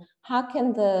students on how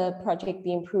can the project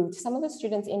be improved, some of the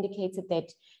students indicated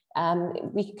that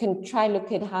we can try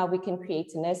look at how we can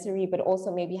create a nursery, but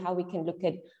also maybe how we can look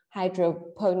at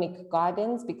hydroponic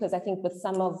gardens, because I think with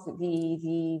some of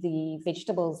the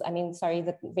vegetables,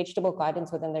 the vegetable gardens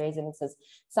within the residences,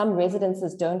 some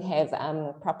residences don't have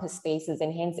proper spaces,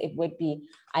 and hence it would be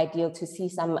ideal to see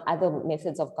some other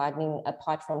methods of gardening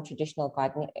apart from traditional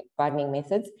gardening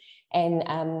methods. And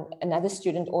another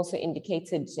student also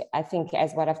indicated, I think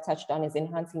as what I've touched on, is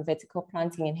enhancing vertical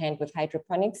planting in hand with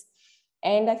hydroponics.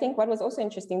 And I think what was also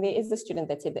interesting, there is a student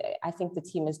that said, I think the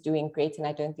team is doing great and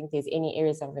I don't think there's any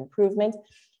areas of improvement.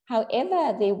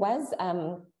 However, there was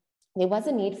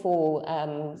a need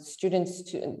for students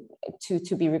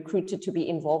to be recruited to be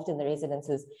involved in the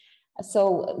residences.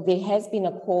 So there has been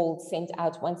a call sent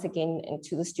out once again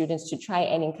to the students to try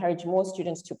and encourage more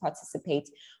students to participate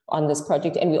on this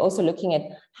project. And we're also looking at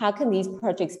how can these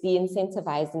projects be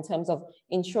incentivized in terms of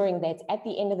ensuring that at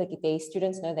the end of the day,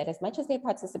 students know that as much as they're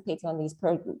participating on these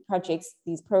projects,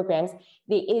 these programs,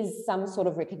 there is some sort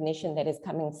of recognition that is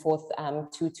coming forth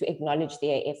to acknowledge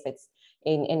their efforts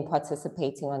in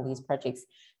participating on these projects.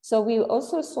 So we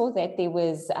also saw that there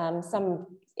was some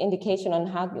indication on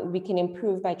how we can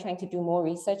improve by trying to do more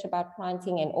research about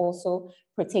planting and also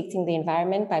protecting the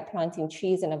environment by planting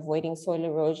trees and avoiding soil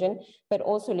erosion, but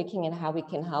also looking at how we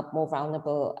can help more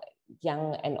vulnerable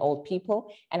young and old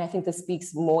people. And I think this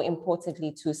speaks more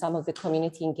importantly to some of the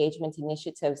community engagement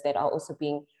initiatives that are also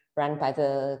being run by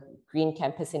the Green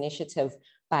Campus Initiative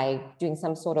by doing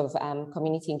some sort of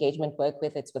community engagement work,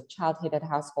 whether it's with child-headed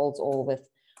households or with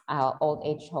our old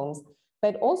age homes,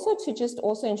 but also to just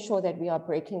also ensure that we are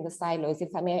breaking the silos.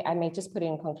 If I may just put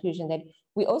in conclusion that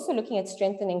we're also looking at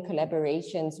strengthening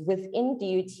collaborations within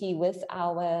DUT with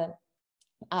our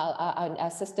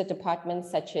sister departments,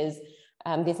 such as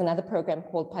there's another program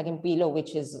called Pagempilo,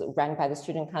 which is run by the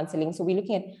student counseling. So we're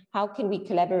looking at how can we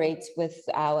collaborate with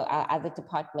our other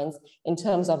departments in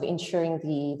terms of ensuring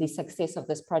the success of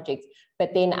this project.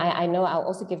 But then I know I'll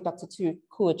also give Dr.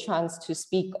 Tuku a chance to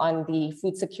speak on the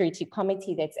food security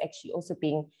committee that's actually also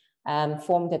being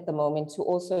formed at the moment to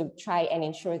also try and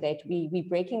ensure that we're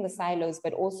breaking the silos,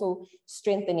 but also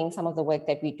strengthening some of the work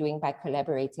that we're doing by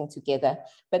collaborating together.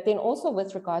 But then also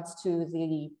with regards to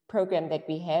the program that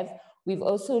we have, we've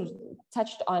also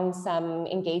touched on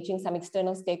engaging some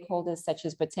external stakeholders such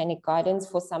as Botanic Gardens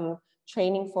for some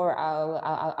training for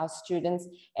our students,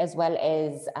 as well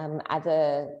as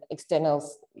other external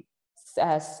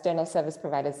service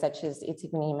providers such as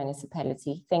eThekwini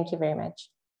Municipality. Thank you very much.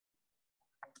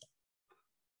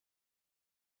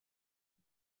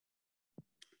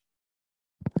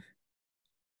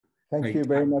 Thank you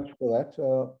very much for that.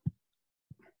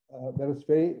 That was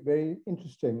very, very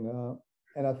interesting.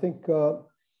 And I think there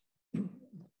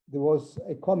was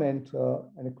a comment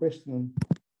and a question.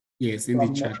 Yes, in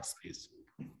the chat space.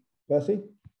 Percy?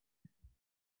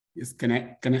 Yes, can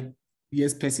I?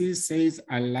 Yes, Percy says,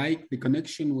 I like the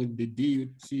connection with the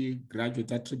DUT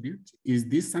graduate attribute. Is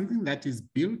this something that is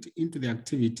built into the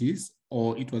activities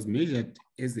or it was measured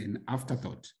as an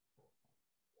afterthought?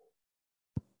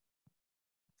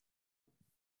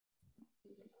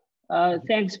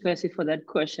 Thanks, Percy, for that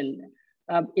question.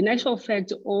 In actual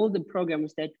fact, all the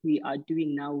programs that we are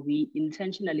doing now, we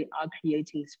intentionally are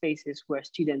creating spaces where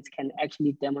students can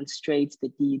actually demonstrate the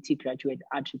DUT graduate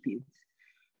attributes.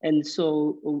 And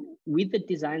so with the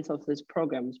designs of these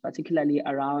programs, particularly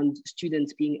around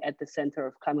students being at the center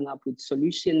of coming up with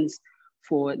solutions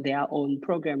for their own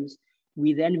programs,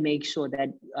 we then make sure that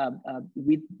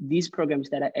with these programs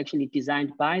that are actually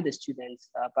designed by the students,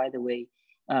 by the way,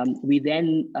 we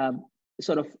then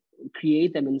sort of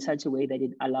create them in such a way that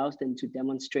it allows them to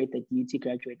demonstrate the DUT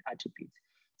graduate attributes.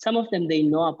 Some of them, they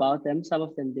know about them, some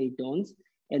of them they don't.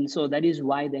 And so that is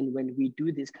why then when we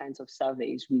do these kinds of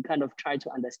surveys, we kind of try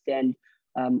to understand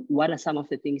what are some of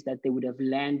the things that they would have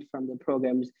learned from the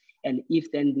programs, and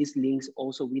if then this links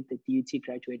also with the DUT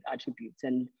graduate attributes.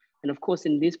 And of course,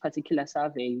 in this particular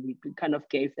survey, we kind of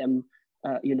gave them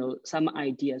some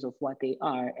ideas of what they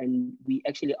are, and we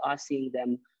actually are seeing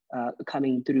them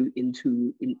coming through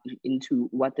into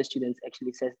what the students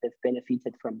actually says they've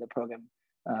benefited from the program.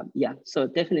 Yeah, so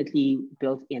definitely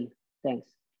built in. Thanks.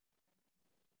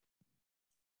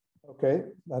 Okay,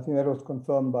 I think that was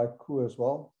confirmed by Ku as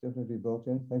well, definitely built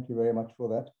in. Thank you very much for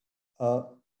that.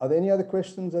 Are there any other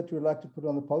questions that you would like to put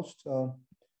on the post?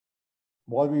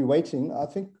 While we're waiting, I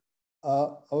think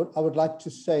I would like to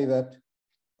say that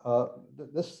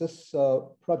this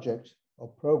project or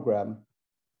program,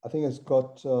 I think has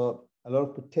got a lot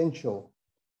of potential.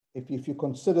 If you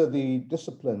consider the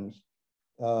disciplines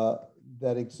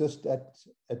that exist at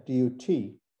DUT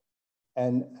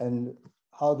and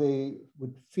how they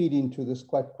would feed into this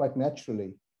quite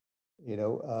naturally, you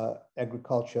know,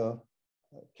 agriculture,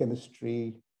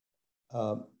 chemistry,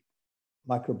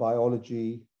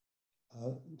 microbiology,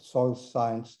 soil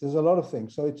science. There's a lot of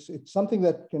things. So it's something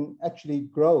that can actually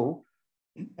grow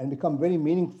and become very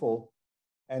meaningful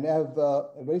and have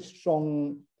a very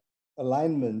strong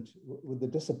alignment with the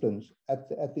disciplines at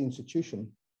the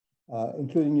institution,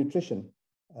 including nutrition,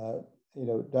 you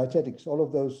know, dietetics, all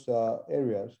of those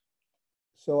areas.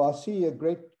 So I see a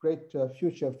great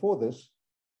future for this,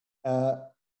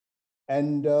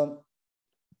 and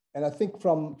I think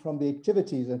from the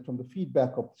activities and from the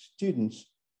feedback of the students,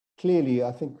 clearly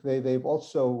I think they've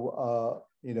also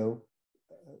you know,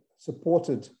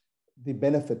 supported the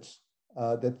benefits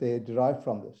that they derive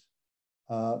from this.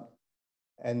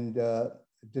 And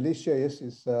Delicia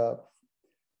is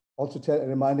also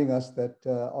reminding us that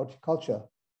horticulture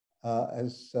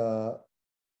as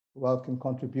well can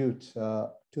contribute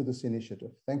to this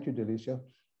initiative. Thank you, Delicia.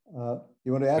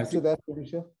 You want to add to that,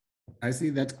 Delicia? I see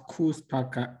that Ku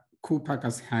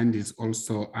Parker's hand is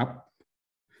also up.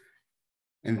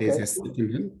 And there's a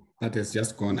second one that has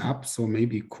just gone up. So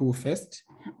maybe Ku first.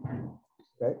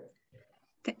 Okay.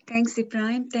 Thanks,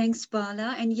 Ibrahim. Thanks,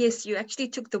 Bala. And yes, you actually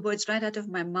took the words right out of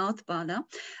my mouth, Bala.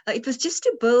 It was just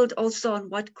to build also on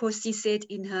what Kosi said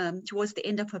in her towards the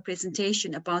end of her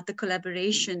presentation about the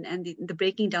collaboration and the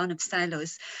breaking down of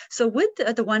silos. So with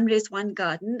the One Race, One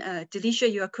Garden,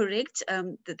 Delicia, you are correct.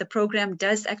 The program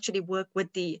does actually work with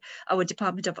our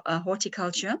Department of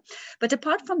Horticulture. But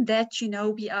apart from that, you know,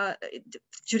 we are,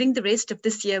 during the rest of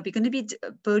this year, we're going to be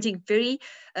building very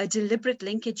deliberate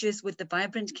linkages with the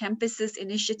Vibrant Campuses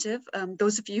initiative.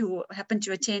 Those of you who happened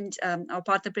to attend our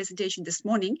partner presentation this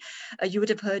morning, you would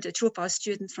have heard two of our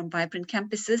students from Vibrant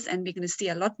Campuses, and we're going to see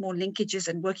a lot more linkages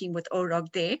and working with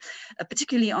OROG there,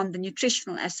 particularly on the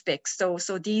nutritional aspects. So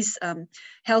these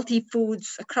healthy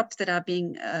foods, crops that are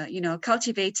being you know,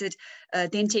 cultivated,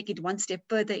 then take it one step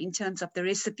further in terms of the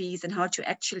recipes and how to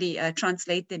actually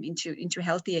translate them into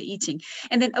healthier eating.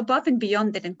 And then above and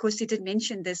beyond that, and Kosi did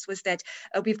mention this, was that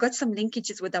we've got some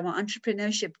linkages with our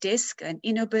entrepreneurship desk and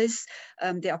Innobiz,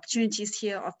 the opportunities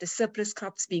here of the surplus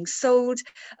crops being sold,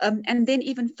 and then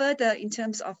even further in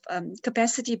terms of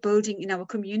capacity building in our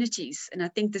communities. And I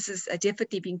think this is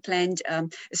definitely being planned,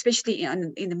 especially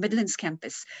in the Midlands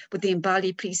campus with the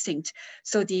Mbali precinct.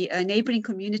 So the neighboring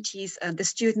communities, the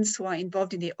students who are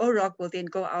involved in the OROG will then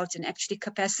go out and actually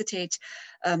capacitate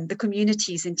the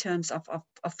communities in terms of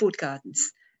food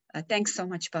gardens. Thanks so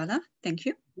much, Bala. Thank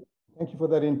you. Thank you for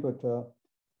that input.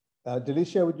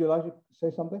 Delicia, would you like to say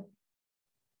something?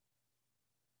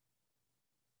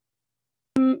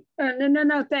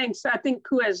 No, thanks. I think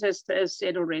Ku has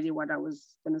said already what I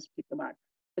was going to speak about.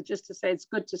 But just to say, it's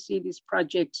good to see these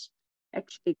projects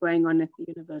actually going on at the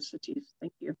universities.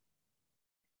 Thank you.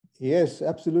 Yes,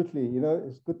 absolutely. You know,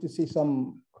 it's good to see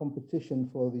some competition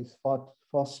for these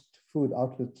fast food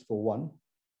outlets for one.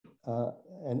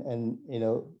 And you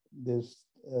know, there's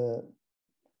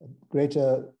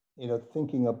greater, you know,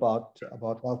 thinking about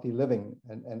healthy living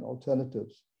and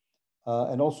alternatives,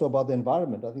 and also about the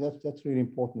environment. I think that's really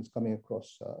important. It's coming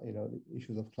across, you know, the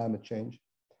issues of climate change.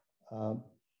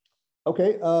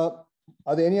 Okay, are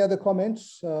there any other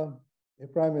comments?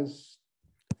 Ibrahim, is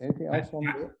anything else on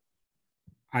there?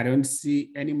 I don't see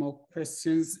any more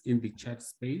questions in the chat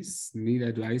space.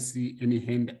 Neither do I see any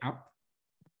hand up.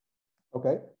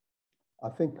 Okay. I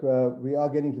think we are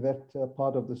getting to that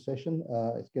part of the session.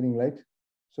 It's getting late.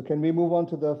 So can we move on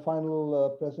to the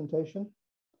final presentation?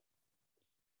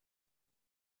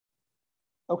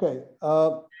 Okay.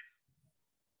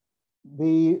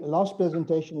 The last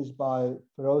presentation is by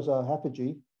Firoza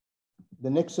Haffejee, the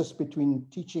nexus between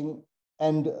teaching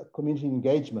and community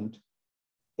engagement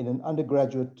in an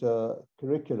undergraduate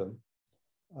curriculum.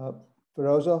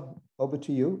 Firoza, over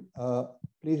to you.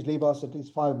 Please leave us at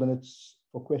least 5 minutes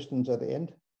for questions at the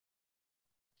end.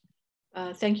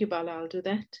 Thank you, Bala. I'll do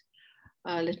that.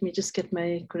 Let me just get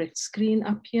my correct screen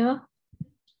up here.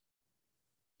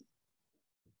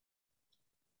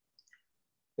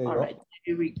 All right,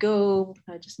 here we go.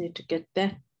 I just need to get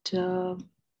that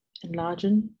enlarged.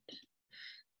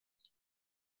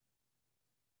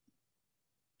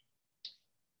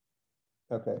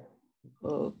 Okay.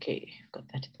 Okay, got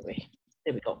that in the way.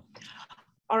 There we go.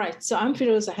 All right, so I'm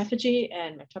Firoza Haffejee,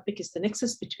 and my topic is the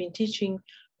nexus between teaching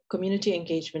community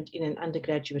engagement in an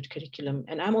undergraduate curriculum.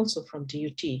 And I'm also from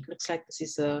DUT. Looks like this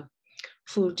is a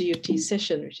full DUT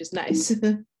session, which is nice.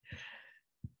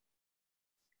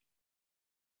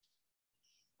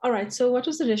 All right, so what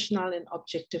was the rationale and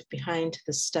objective behind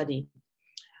the study?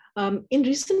 In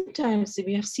recent times,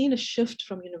 we have seen a shift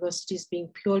from universities being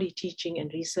purely teaching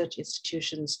and research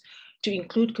institutions to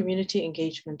include community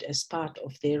engagement as part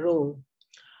of their role.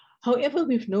 However,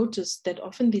 we've noticed that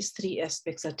often these three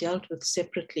aspects are dealt with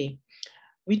separately.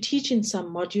 We teach in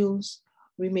some modules,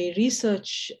 we may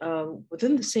research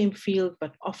within the same field,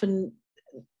 but often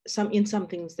in some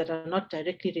things that are not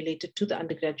directly related to the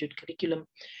undergraduate curriculum.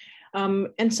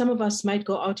 And some of us might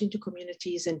go out into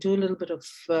communities and do a little bit of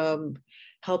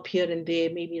help here and there,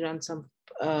 maybe run some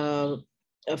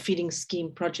feeding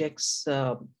scheme projects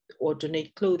or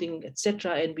donate clothing,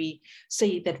 etc. And we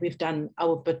say that we've done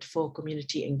our bit for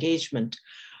community engagement.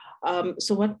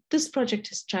 So what this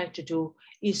project is trying to do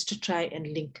is to try and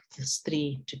link these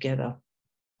three together.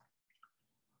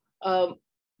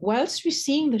 Whilst we're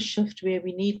seeing the shift where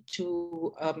we need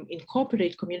to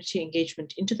incorporate community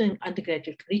engagement into the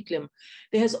undergraduate curriculum,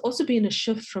 there has also been a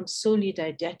shift from solely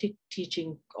didactic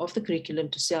teaching of the curriculum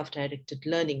to self-directed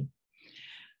learning.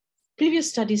 Previous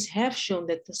studies have shown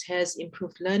that this has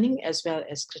improved learning as well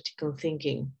as critical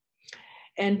thinking.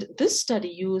 And this study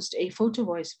used a photo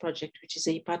voice project, which is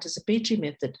a participatory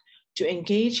method to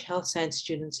engage health science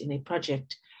students in a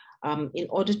project in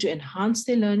order to enhance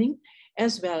their learning,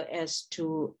 as well as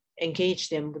to engage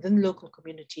them within local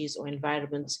communities or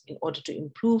environments in order to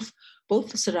improve both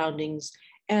the surroundings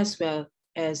as well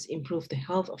as improve the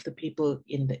health of the people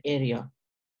in the area.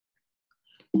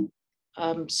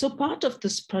 So part of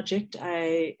this project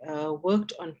I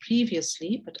worked on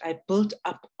previously, but I built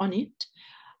up on it.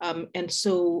 And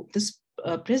so this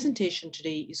presentation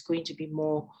today is going to be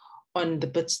more on the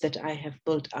bits that I have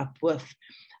built up with.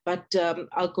 But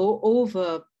I'll go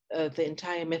over the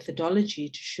entire methodology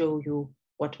to show you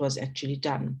what was actually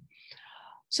done.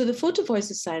 So the photo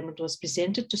voice assignment was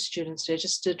presented to students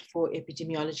registered for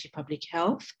epidemiology public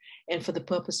health, and for the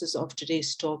purposes of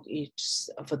today's talk, it's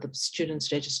for the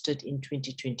students registered in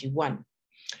 2021.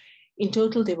 In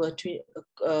total, there were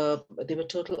a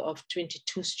total of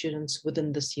 22 students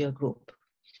within this year group.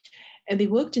 And they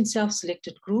worked in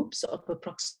self-selected groups of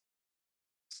approximately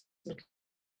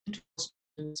 2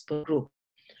 students per group.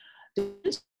 They were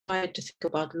inspired to think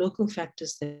about local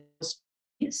factors that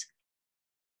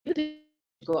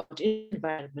go out in the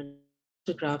environment,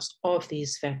 photographs of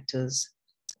these factors,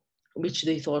 which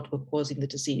they thought were causing the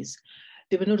disease.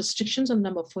 There were no restrictions on the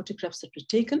number of photographs that were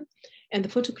taken, and the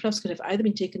photographs could have either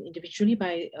been taken individually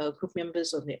by group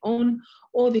members on their own,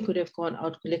 or they could have gone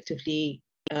out collectively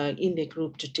in their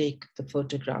group to take the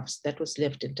photographs. That was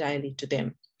left entirely to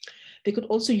them. They could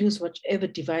also use whatever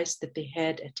device that they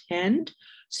had at hand.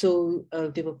 So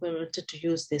they were permitted to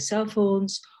use their cell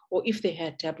phones, or if they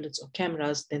had tablets or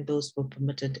cameras, then those were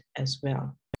permitted as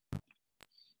well.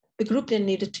 The group then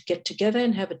needed to get together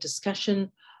and have a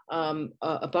discussion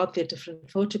about their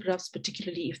different photographs,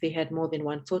 particularly if they had more than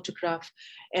one photograph,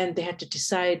 and they had to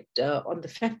decide on the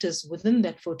factors within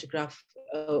that photograph,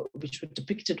 which were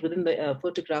depicted within the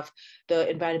photograph, the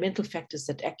environmental factors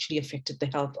that actually affected the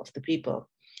health of the people.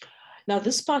 Now,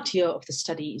 this part here of the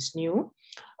study is new,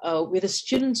 where the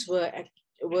students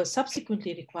were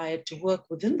subsequently required to work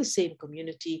within the same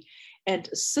community and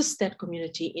assist that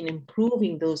community in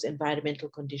improving those environmental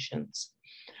conditions.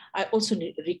 I also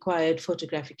required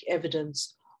photographic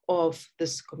evidence of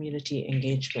this community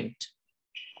engagement.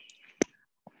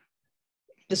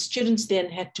 The students then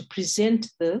had to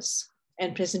present this,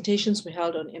 and presentations were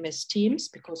held on MS Teams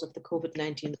because of the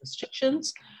COVID-19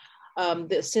 restrictions.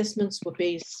 The assessments were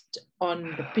based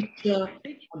on the picture,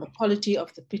 on the quality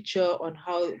of the picture, on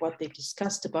what they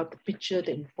discussed about the picture,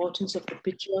 the importance of the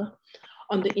picture,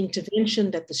 on the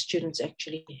intervention that the students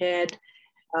actually had,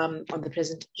 on the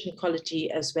presentation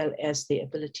quality, as well as the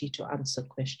ability to answer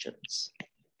questions.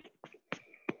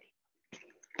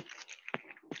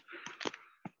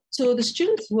 So the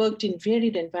students worked in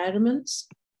varied environments,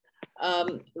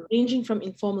 ranging from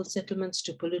informal settlements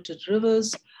to polluted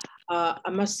rivers. I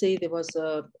must say there was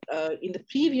in the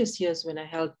previous years when I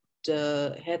had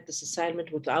this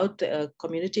assignment without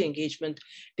community engagement,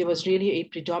 there was really a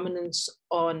predominance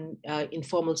on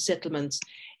informal settlements.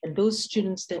 And those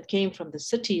students that came from the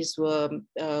cities were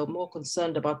more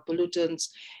concerned about pollutants.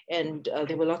 And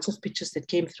there were lots of pictures that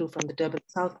came through from the Durban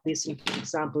South Basin, for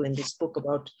example, and they spoke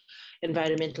about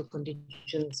environmental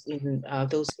conditions in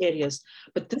those areas.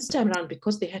 But this time around,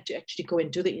 because they had to actually go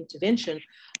and do the intervention,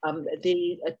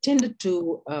 they tended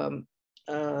to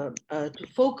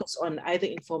focus on either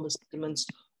informal settlements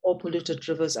or polluted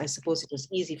rivers. I suppose it was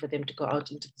easy for them to go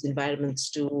out into these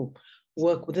environments to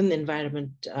work within the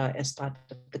environment as part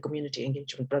of the community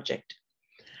engagement project.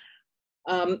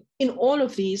 In all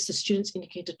of these, the students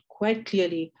indicated quite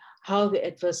clearly how the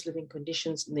adverse living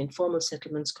conditions in the informal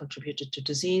settlements contributed to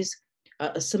disease,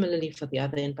 similarly for the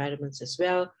other environments as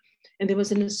well. And there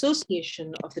was an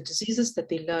association of the diseases that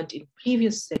they learned in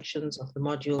previous sections of the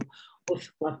module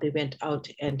with what they went out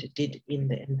and did in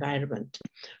the environment.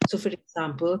 So for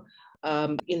example,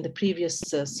 in the previous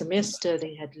semester,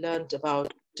 they had learned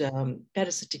about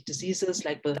parasitic diseases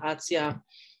like bilharzia,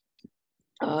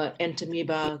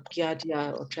 entamoeba,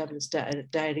 giardia, or traveler's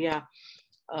diarrhea,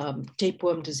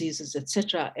 tapeworm diseases,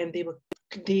 etc. And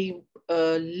they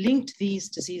linked these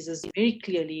diseases very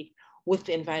clearly with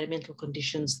the environmental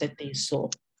conditions that they saw.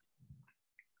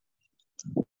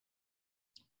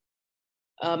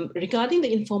 Regarding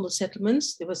the informal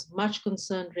settlements, there was much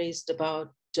concern raised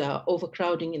about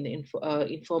overcrowding in the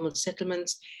informal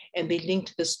settlements, and they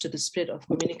linked this to the spread of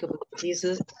communicable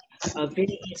diseases,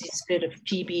 very easy spread of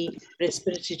TB,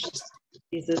 respiratory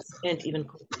diseases, and even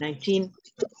COVID-19.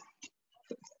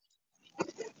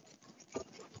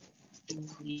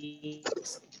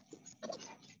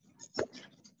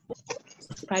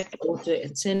 Piped water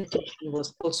and sanitation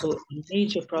was also a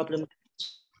major problem,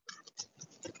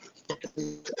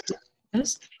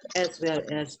 as well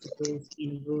as those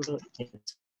in rural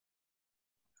areas.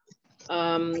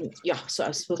 Yeah, so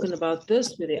I've spoken about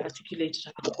this, where they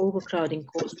articulated how overcrowding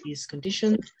caused these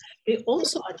conditions. They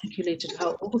also articulated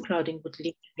how overcrowding would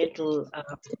lead to mental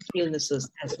illnesses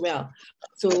as well.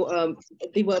 So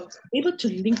they were able to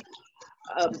link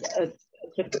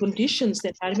the conditions, the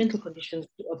environmental conditions,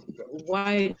 to a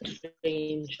wide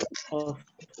range of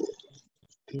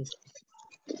things.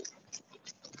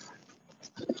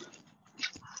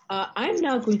 I'm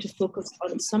now going to focus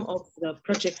on some of the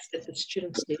projects that the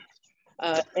students did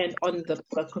and on the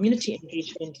community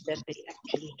engagement that they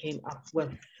actually came up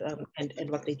with and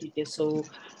what they did there. So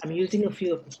I'm using a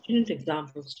few of the student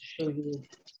examples to show you.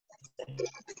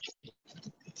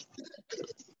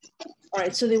 All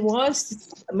right, so there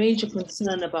was a major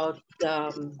concern about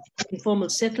informal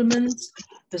settlements.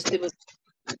 There was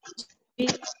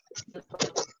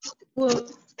poor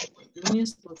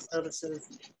municipal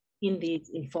services in these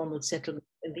informal settlements,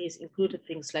 and these included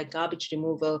things like garbage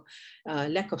removal,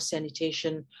 lack of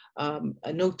sanitation,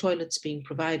 no toilets being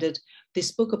provided. They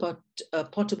spoke about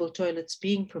portable toilets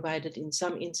being provided in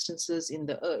some instances in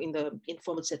the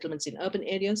informal settlements in urban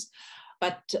areas,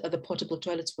 but the portable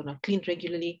toilets were not cleaned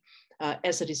regularly.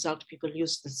 As a result, people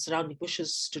used the surrounding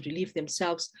bushes to relieve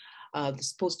themselves.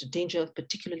 This posed a danger,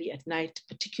 particularly at night,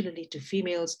 particularly to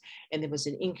females, and there was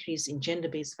an increase in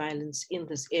gender-based violence in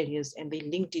these areas, and they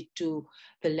linked it to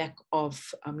the lack of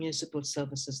municipal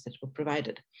services that were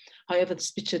provided. However,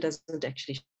 this picture doesn't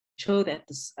actually show that.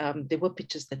 There were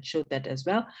pictures that showed that as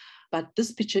well, but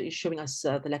this picture is showing us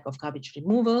the lack of garbage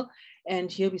removal.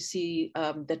 And here we see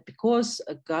that because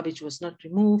garbage was not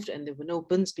removed and there were no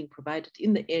bins being provided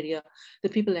in the area, the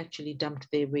people actually dumped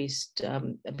their waste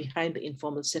behind the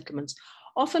informal settlements,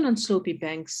 often on slopey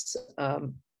banks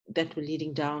that were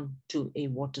leading down to a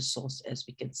water source, as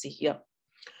we can see here.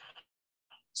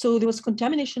 So there was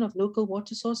contamination of local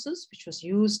water sources, which was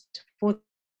used for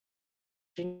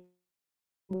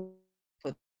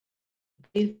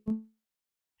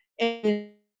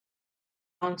and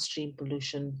downstream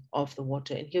pollution of the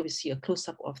water. And here we see a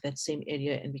close-up of that same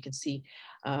area, and we can see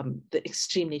the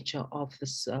extreme nature of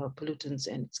this pollutants,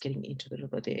 and it's getting into the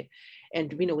river there.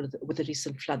 And we know with the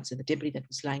recent floods and the debris that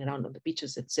was lying around on the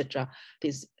beaches, etc.,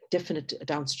 there's definite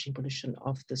downstream pollution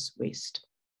of this waste.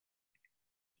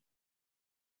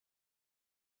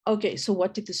 Okay, so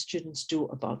what did the students do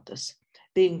about this?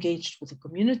 They engaged with the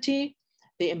community.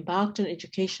 They embarked on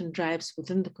education drives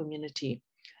within the community.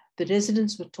 The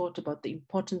residents were taught about the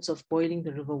importance of boiling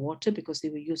the river water because they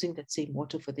were using that same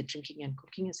water for their drinking and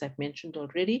cooking, as I've mentioned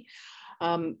already.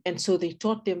 And so they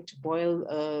taught them to boil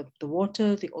the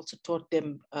water. They also taught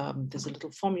them, there's a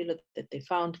little formula that they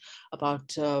found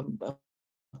about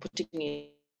putting in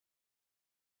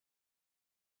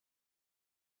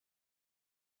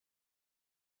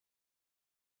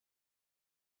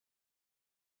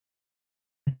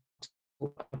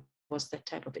was that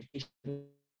type of education.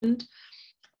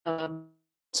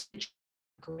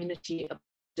 Community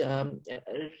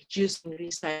reducing,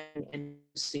 recycling, and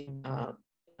using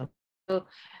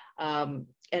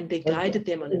and they guided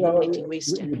them on eliminating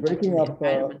waste and protecting the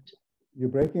environment. You're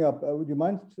breaking up. Would you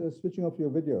mind switching off your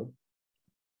video?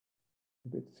 A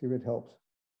bit, see if it helps.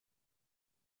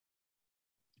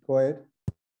 Go ahead.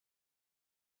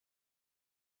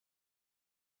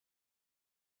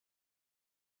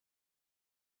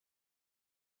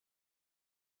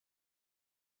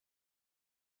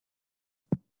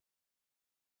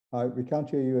 We can't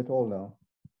hear you at all now.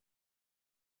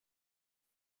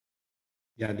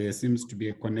 Yeah, there seems to be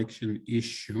a connection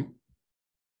issue.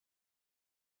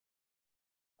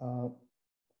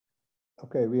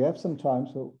 Okay, we have some time,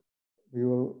 so we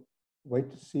will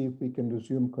wait to see if we can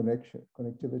resume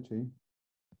connectivity.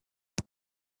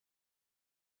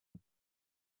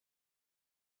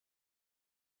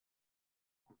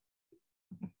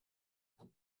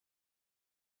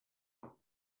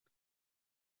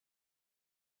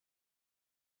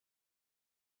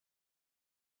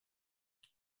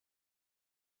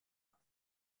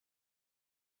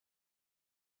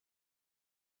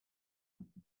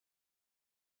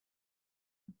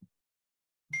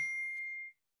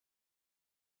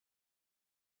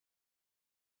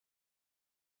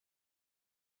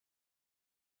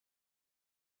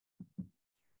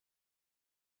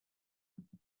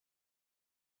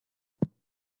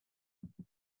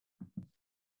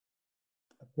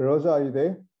 Firoza, are you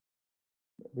there?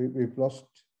 We've lost.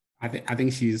 I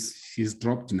think she's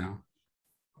dropped now.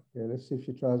 Okay, let's see if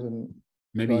she tries and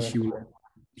maybe she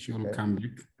will come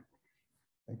back.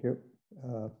 Thank you.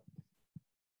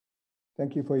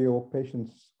 Thank you for your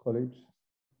patience, colleagues.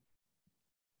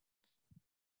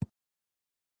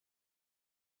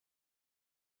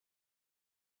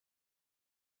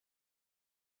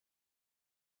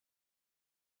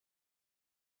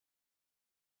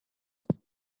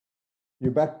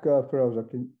 You're back, Firoza.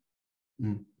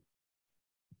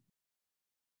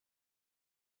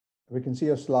 We can see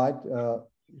your slide.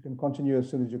 You can continue as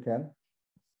soon as you can.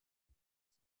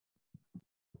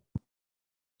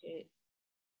 Okay.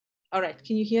 All right.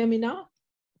 Can you hear me now?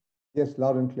 Yes,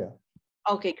 loud and clear.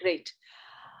 Okay, great.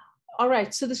 All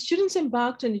right. So the students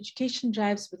embarked on education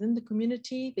drives within the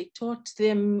community. They taught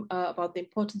them about the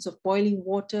importance of boiling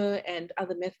water and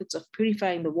other methods of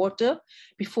purifying the water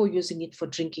before using it for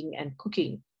drinking and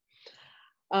cooking.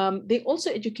 They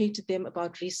also educated them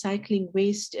about recycling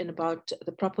waste and about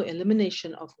the proper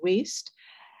elimination of waste.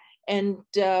 And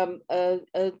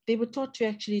they were taught to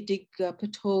actually dig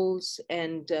pit holes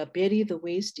and bury the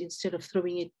waste instead of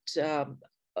throwing it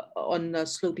on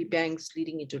slopey banks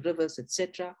leading into rivers,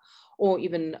 etc., or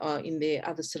even in the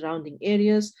other surrounding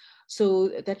areas. So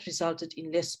that resulted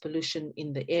in less pollution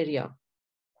in the area.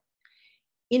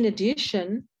 In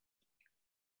addition,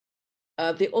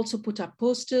 they also put up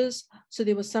posters, so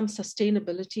there was some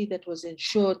sustainability that was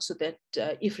ensured so that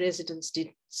if residents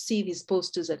did see these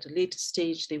posters at a later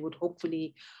stage, they would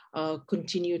hopefully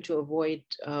continue to avoid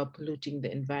polluting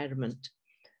the environment.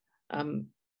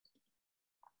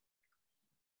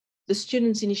 The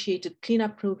students initiated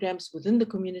cleanup programs within the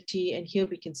community, and here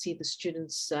we can see the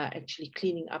students actually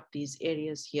cleaning up these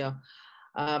areas here.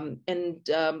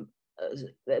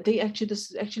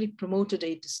 This actually promoted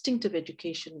a distinctive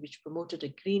education which promoted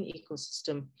a green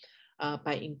ecosystem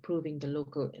by improving the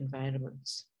local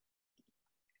environments.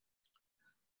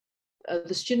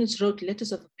 The students wrote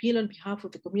letters of appeal on behalf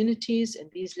of the communities, and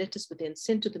these letters were then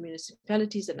sent to the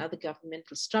municipalities and other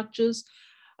governmental structures.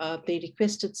 They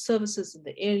requested services in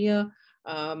the area.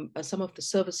 Some of the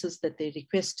services that they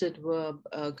requested were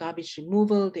garbage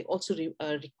removal. They also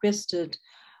requested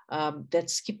that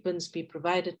skip bins be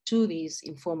provided to these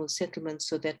informal settlements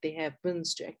so that they have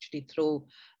bins to actually throw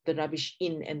the rubbish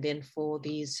in, and then for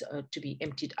these to be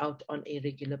emptied out on a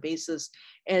regular basis,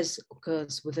 as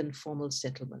occurs within formal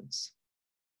settlements.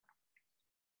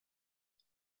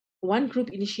 One group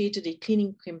initiated a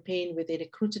cleaning campaign where they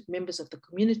recruited members of the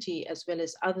community as well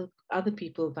as other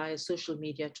people via social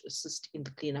media to assist in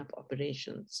the cleanup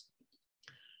operations.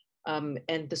 And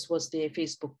this was their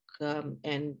Facebook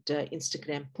and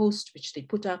Instagram post, which they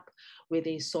put up, where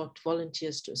they sought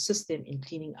volunteers to assist them in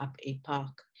cleaning up a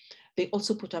park. They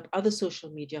also put up other social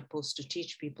media posts to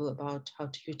teach people about how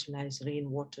to utilize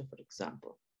rainwater, for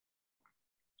example.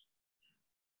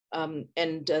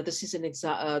 This is an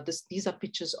these are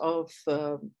pictures of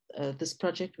this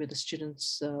project where the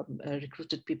students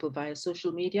recruited people via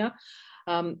social media.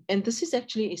 And this is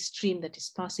actually a stream that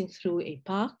is passing through a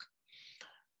park.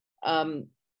 And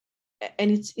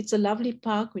it's a lovely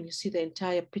park. When you see the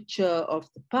entire picture of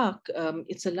the park,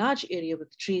 it's a large area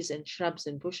with trees and shrubs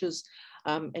and bushes.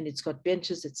 and it's got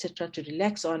benches, etc., to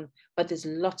relax on, but there's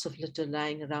lots of litter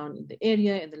lying around in the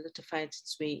area, and the litter finds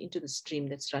its way into the stream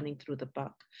that's running through the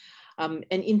park. And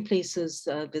in places,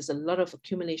 there's a lot of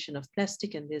accumulation of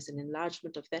plastic, and there's an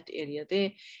enlargement of that area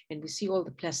there. And we see all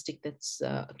the plastic that's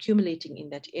accumulating in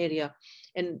that area.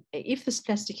 And if this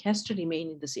plastic has to remain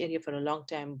in this area for a long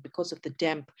time because of the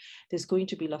damp, there's going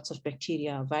to be lots of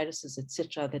bacteria, viruses,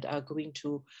 etc., that are going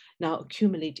to now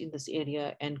accumulate in this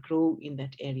area and grow in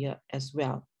that area as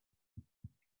well.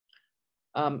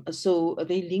 So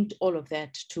they linked all of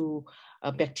that to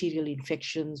bacterial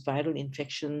infections, viral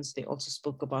infections. They also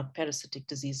spoke about parasitic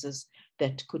diseases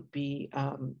that could be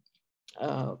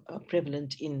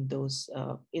prevalent in those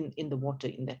in the water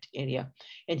in that area.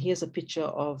 And here's a picture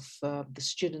of the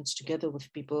students together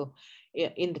with people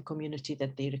in the community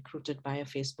that they recruited via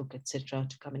Facebook, etc.,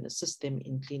 to come and assist them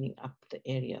in cleaning up the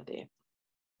area there.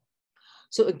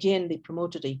 So again, they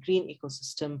promoted a green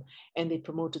ecosystem, and they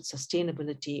promoted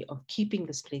sustainability of keeping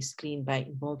this place clean by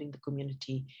involving the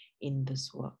community in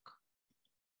this work.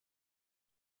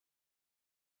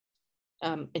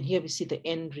 And here we see the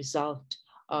end result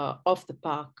of the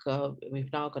park.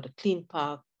 We've now got a clean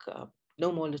park,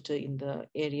 no more litter in the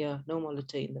area, no more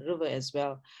litter in the river as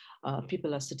well.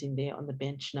 People are sitting there on the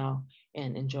bench now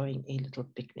and enjoying a little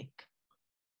picnic.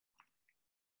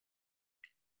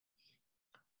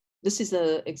 This is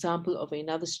an example of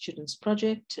another student's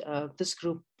project. This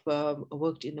group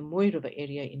worked in the Mooi River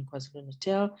area in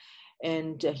KwaZulu-Natal.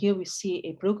 And here we see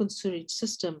a broken sewage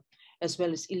system as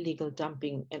well as illegal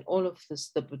dumping. And all of this,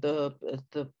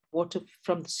 the water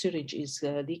from the sewage is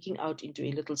leaking out into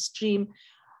a little stream.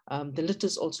 The litter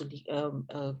is also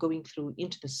going through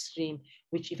into the stream,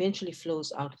 which eventually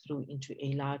flows out through into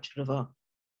a large river.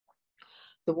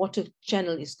 The water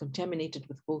channel is contaminated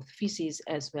with both feces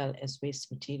as well as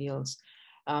waste materials.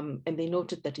 And they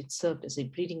noted that it served as a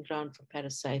breeding ground for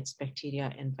parasites,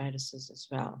 bacteria, and viruses as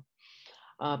well.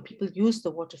 People use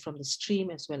the water from the stream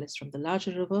as well as from the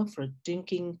larger river for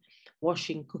drinking,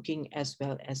 washing, cooking, as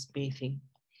well as bathing.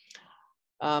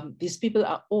 These people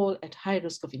are all at high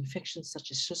risk of infections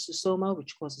such as schistosoma,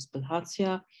 which causes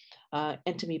bilharzia,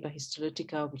 Entamoeba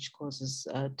histolytica, which causes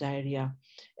diarrhea.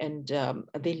 And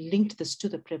they linked this to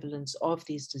the prevalence of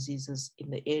these diseases in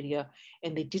the area.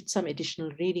 And they did some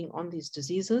additional reading on these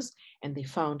diseases, and they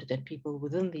found that people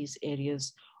within these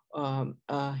areas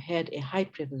had a high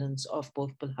prevalence of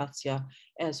both bilharzia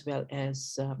as well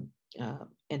as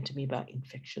Entamoeba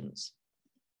infections.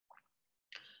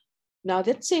 Now,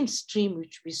 that same stream,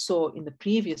 which we saw in the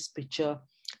previous picture,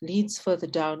 leads further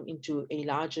down into a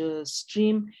larger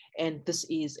stream. And this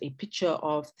is a picture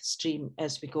of the stream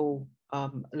as we go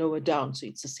lower down. So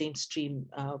it's the same stream,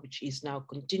 which is now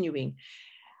continuing.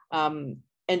 And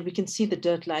we can see the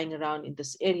dirt lying around in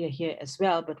this area here as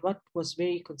well. But what was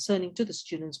very concerning to the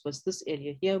students was this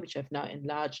area here, which I've now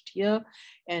enlarged here.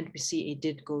 And we see a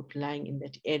dead goat lying in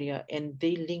that area. And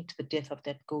they linked the death of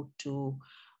that goat to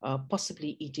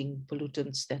possibly eating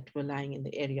pollutants that were lying in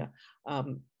the area.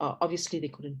 Obviously, they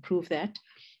couldn't prove that,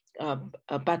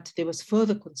 but there was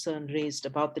further concern raised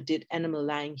about the dead animal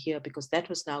lying here because that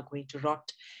was now going to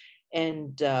rot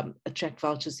and attract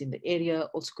vultures in the area,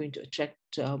 also going to attract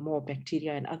more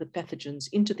bacteria and other pathogens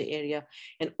into the area.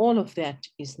 And all of that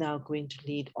is now going to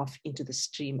lead off into the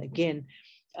stream again,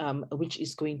 which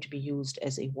is going to be used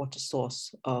as a water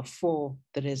source for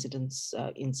the residents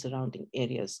in surrounding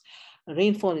areas.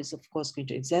 Rainfall is, of course, going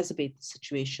to exacerbate the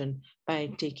situation by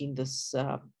taking this,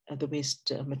 the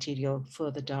waste material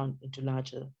further down into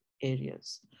larger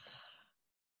areas.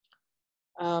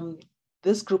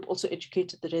 This group also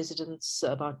educated the residents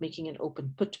about making an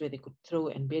open pit where they could throw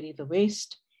and bury the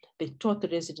waste. They taught the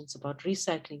residents about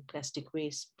recycling plastic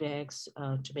waste bags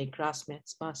to make grass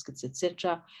mats, baskets,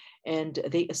 etc. And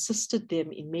they assisted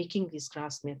them in making these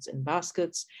grass mats and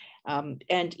baskets and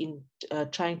in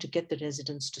trying to get the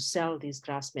residents to sell these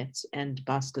grass mats and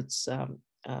baskets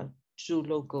to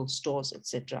local stores,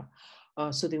 etc.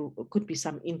 So there could be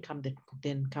some income that could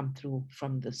then come through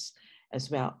from this as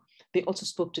well. They also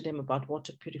spoke to them about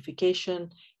water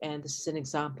purification. And this is an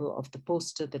example of the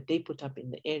poster that they put up in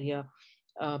the area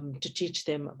to teach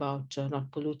them about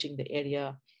not polluting the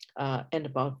area and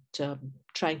about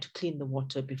trying to clean the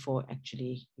water before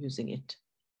actually using it.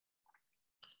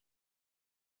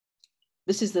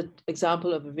 This is the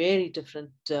example of a very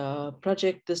different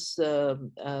project. This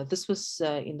was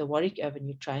in the Warwick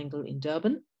Avenue Triangle in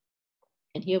Durban.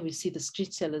 And here we see the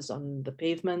street sellers on the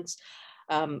pavements.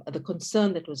 The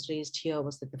concern that was raised here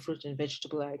was that the fruit and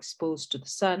vegetable are exposed to the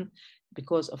sun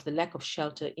because of the lack of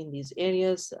shelter in these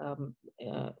areas.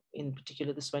 In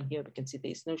particular, this one here, we can see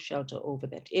there's no shelter over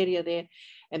that area there.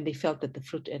 And they felt that the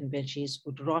fruit and veggies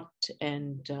would rot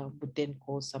and would then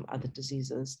cause some other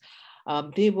diseases.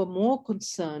 They were more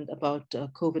concerned about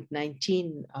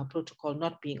COVID-19 protocol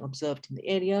not being observed in the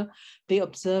area. They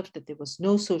observed that there was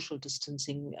no social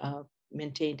distancing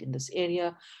maintained in this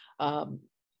area.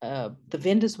 The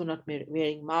vendors were not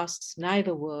wearing masks,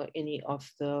 neither were any of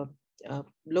the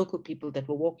local people that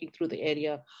were walking through the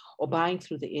area or buying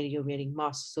through the area wearing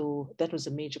masks. So that was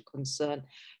a major concern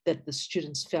that the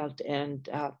students felt, and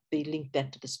they linked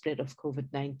that to the spread of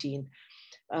COVID-19.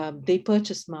 They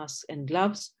purchased masks and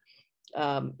gloves,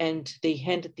 and they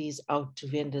handed these out to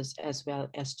vendors as well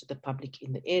as to the public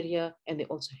in the area. And they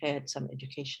also had some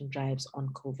education drives on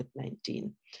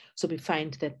COVID-19. So we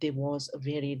find that there was a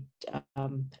varied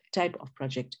type of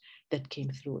project that came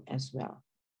through as well.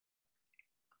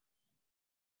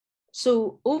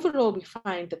 So overall, we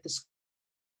find that this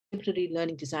contemporary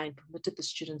learning design permitted the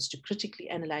students to critically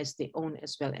analyze their own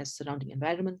as well as surrounding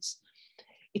environments.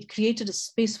 It created a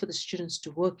space for the students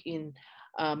to work in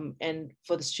and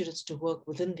for the students to work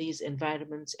within these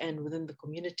environments and within the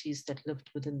communities that lived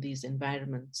within these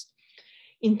environments.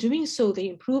 In doing so, they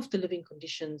improved the living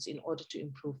conditions in order to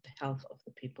improve the health of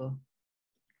the people.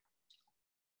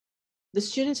 The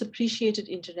students appreciated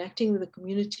interacting with the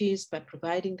communities by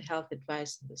providing the health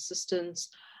advice and assistance.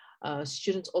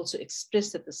 Students also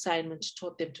expressed that the assignment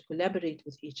taught them to collaborate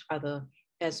with each other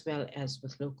as well as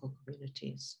with local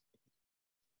communities.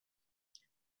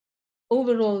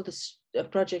 Overall, this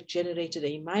project generated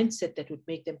a mindset that would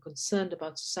make them concerned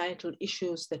about societal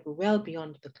issues that were well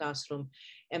beyond the classroom,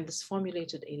 and this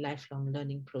formulated a lifelong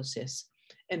learning process.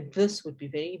 And this would be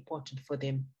very important for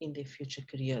them in their future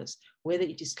careers, whether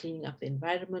it is cleaning up the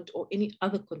environment or any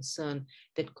other concern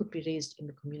that could be raised in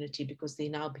the community, because they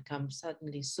now become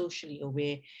suddenly socially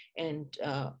aware and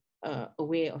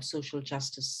aware of social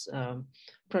justice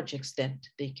projects that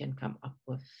they can come up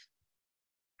with.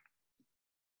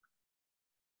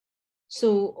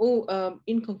 So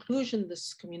in conclusion,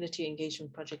 this community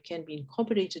engagement project can be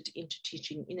incorporated into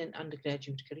teaching in an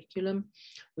undergraduate curriculum.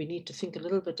 We need to think a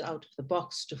little bit out of the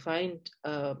box to find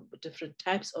different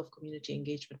types of community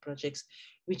engagement projects,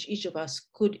 which each of us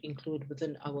could include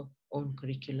within our own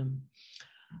curriculum.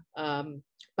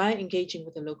 By engaging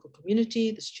with the local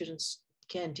community, the students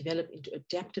can develop into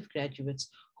adaptive graduates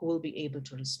who will be able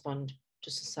to respond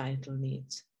to societal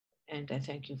needs. And I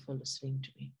thank you for listening to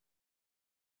me.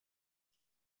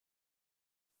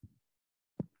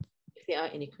 If there are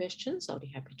any questions, I'll be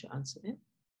happy to answer them.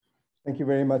 Thank you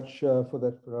very much for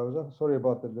that, Firoza. Sorry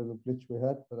about the little glitch we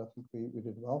had, but I think we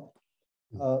did well.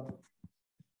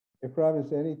 Ephraim,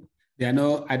 is there any? Yeah,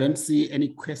 no, I don't see any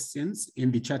questions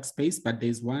in the chat space, but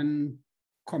there's one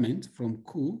comment from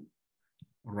Ku.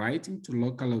 Writing to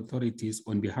local authorities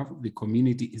on behalf of the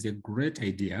community is a great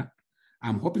idea.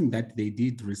 I'm hoping that they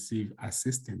did receive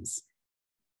assistance.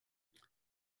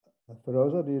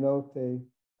 Firoza, do you know if they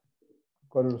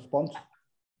got a response?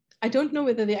 I don't know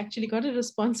whether they actually got a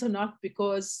response or not,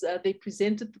 because they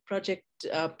presented the project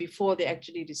before they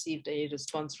actually received a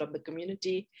response from the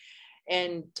community.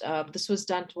 And this was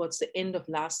done towards the end of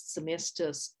last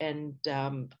semesters. And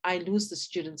I lose the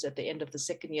students at the end of the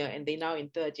second year, and they're now in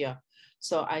third year.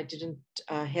 So I didn't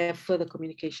have further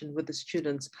communication with the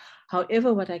students.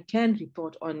 However, what I can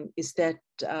report on is that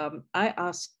I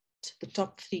asked the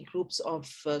top 3 groups of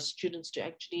students to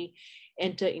actually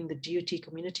enter in the DUT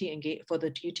community for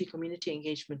the DUT Community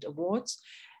Engagement Awards.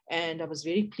 And I was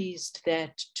very pleased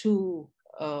that 2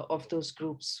 of those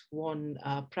groups won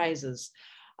prizes.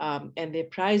 And their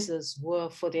prizes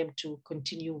were for them to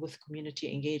continue with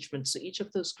community engagement. So each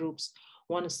of those groups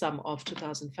won a sum of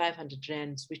 2,500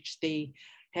 rands, which they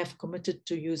have committed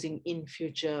to using in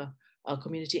future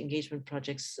community engagement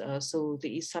projects. So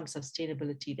there is some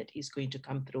sustainability that is going to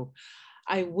come through.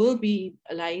 I will be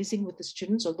liaising with the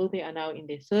students, although they are now in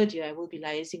their third year. I will be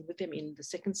liaising with them in the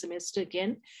second semester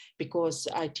again, because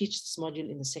I teach this module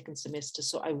in the second semester.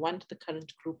 So I want the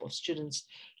current group of students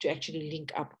to actually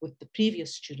link up with the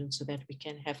previous students so that we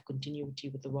can have continuity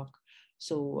with the work.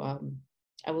 So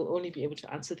I will only be able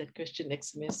to answer that question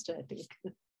next semester, I think.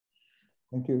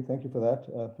 Thank you for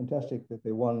that. Fantastic that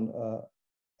they won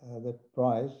that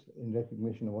prize in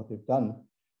recognition of what they've done.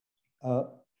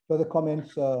 Further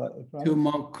comments? 2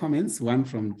 more comments, one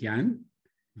from Jan.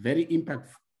 Very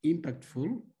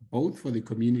impactful, both for the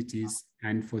communities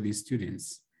and for the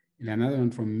students. And another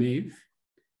one from Maeve.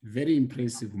 Very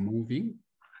impressive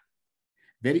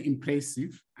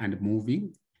and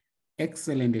moving.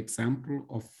 excellent example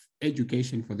of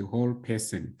education for the whole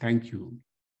person. Thank you.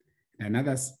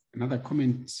 Another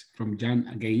comment from Jan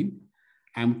again.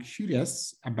 I'm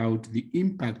curious about the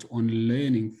impact on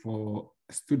learning for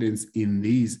students in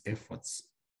these efforts.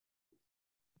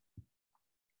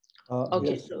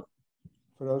 Okay, yes. so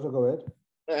Firoza, go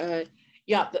ahead.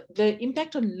 Yeah, the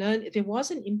impact on learning, there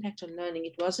was an impact on learning.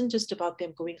 It wasn't just about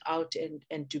them going out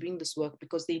and doing this work,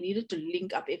 because they needed to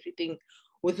link up everything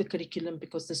with the curriculum,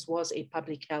 because this was a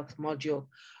public health module.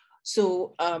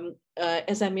 So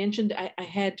as I mentioned, I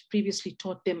had previously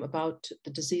taught them about the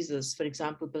diseases, for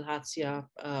example, bilharzia,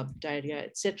 diarrhea,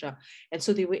 etc. And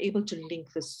so they were able to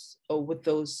link this with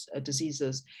those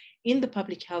diseases. In the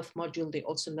public health module, they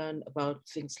also learn about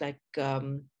things like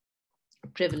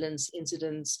prevalence,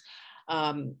 incidence,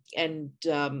 and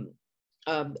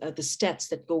the stats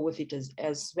that go with it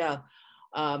as well.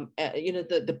 You know,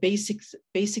 the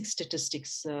basic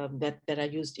statistics that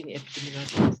are used in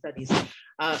epidemiological studies.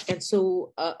 And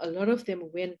so a lot of them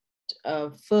went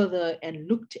further and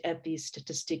looked at these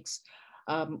statistics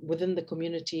within the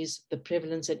communities, the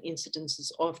prevalence and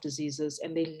incidences of diseases,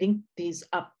 and they linked these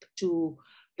up to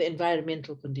the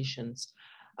environmental conditions.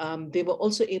 They were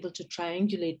also able to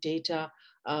triangulate data.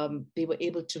 They were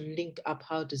able to link up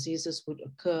how diseases would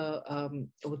occur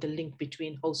with the link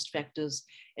between host factors,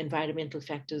 environmental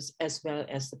factors, as well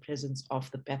as the presence of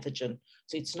the pathogen.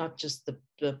 So it's not just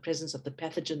the presence of the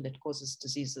pathogen that causes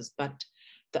diseases, but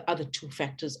the other two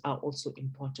factors are also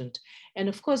important. And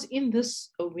of course, in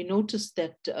this, we noticed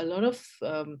that a lot of,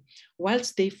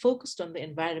 whilst they focused on the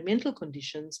environmental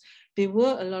conditions, there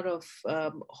were a lot of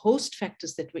host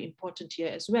factors that were important here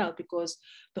as well, because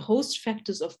the host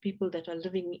factors of people that are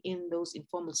living in those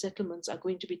informal settlements are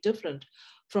going to be different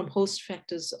from host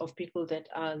factors of people that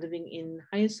are living in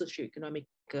higher socioeconomic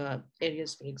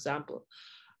areas, for example.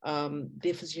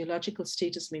 Their physiological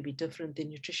status may be different, their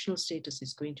nutritional status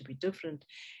is going to be different.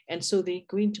 And so they're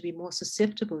going to be more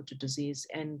susceptible to disease.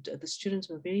 And the students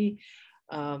were very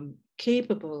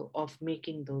capable of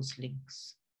making those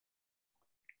links.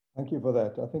 Thank you for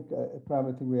that. I think, Prime,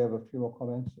 I think we have a few more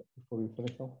comments before we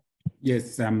finish off.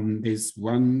 Yes, there's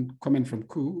one comment from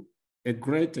Ku, a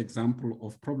great example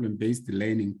of problem-based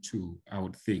learning too, I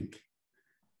would think.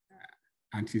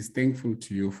 And she's thankful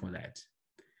to you for that.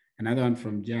 Another one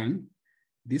from Jan,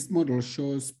 this model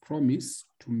shows promise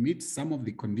to meet some of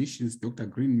the conditions Dr.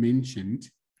 Green mentioned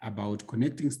about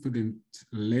connecting student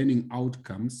learning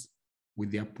outcomes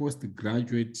with their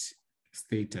postgraduate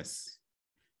status.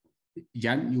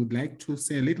 Jan, you would like to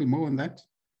say a little more on that?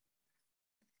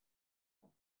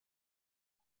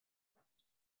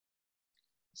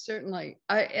 Certainly.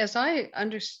 As I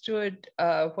understood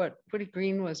what Woody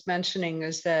Green was mentioning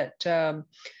is that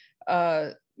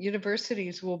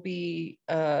universities will be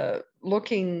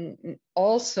looking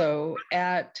also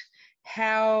at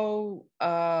how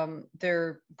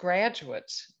their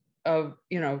graduates of,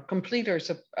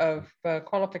 completers of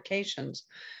qualifications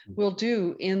will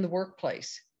do in the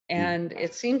workplace. And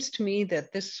it seems to me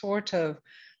that this sort of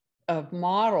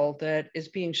model that is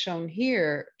being shown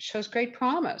here shows great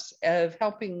promise of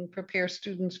helping prepare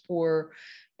students for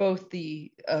both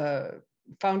the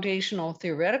foundational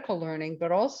theoretical learning,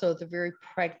 but also the very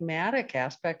pragmatic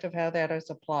aspect of how that is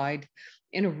applied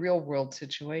in a real world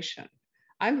situation.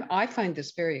 I find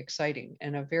this very exciting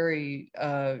and a very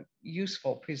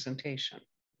useful presentation.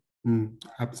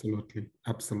 Absolutely,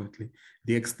 absolutely.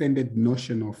 The extended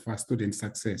notion of student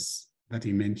success that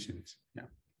he mentioned.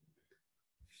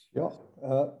 Yeah,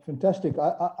 fantastic.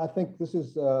 I think this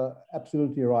is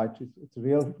absolutely right. It's a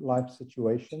real life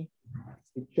situation.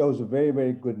 It shows a very,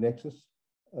 very good nexus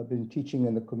been teaching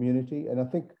in the community. And I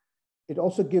think it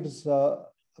also gives a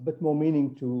bit more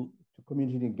meaning to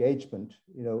community engagement.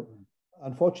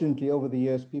 Unfortunately, over the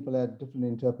years, people had different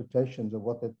interpretations of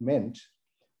what that meant.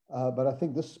 But I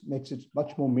think this makes it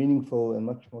much more meaningful and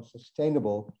much more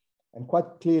sustainable. And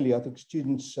quite clearly, I think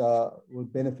students will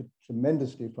benefit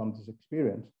tremendously from this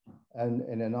experience and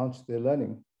enhance their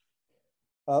learning.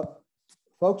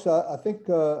 Folks, I think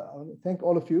I want to thank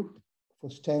all of you for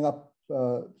staying up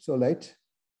so late,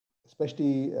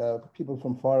 especially people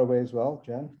from far away as well,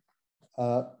 Jan.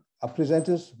 Our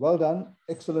presenters, well done,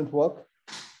 excellent work.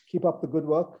 Keep up the good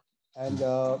work. And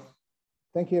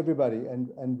thank you, everybody.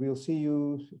 And we'll see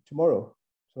you tomorrow.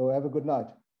 So have a good night.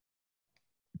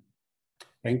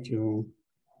 Thank you.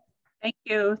 Thank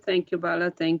you. Thank you, Bala.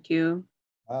 Thank you.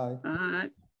 Bye. Bye.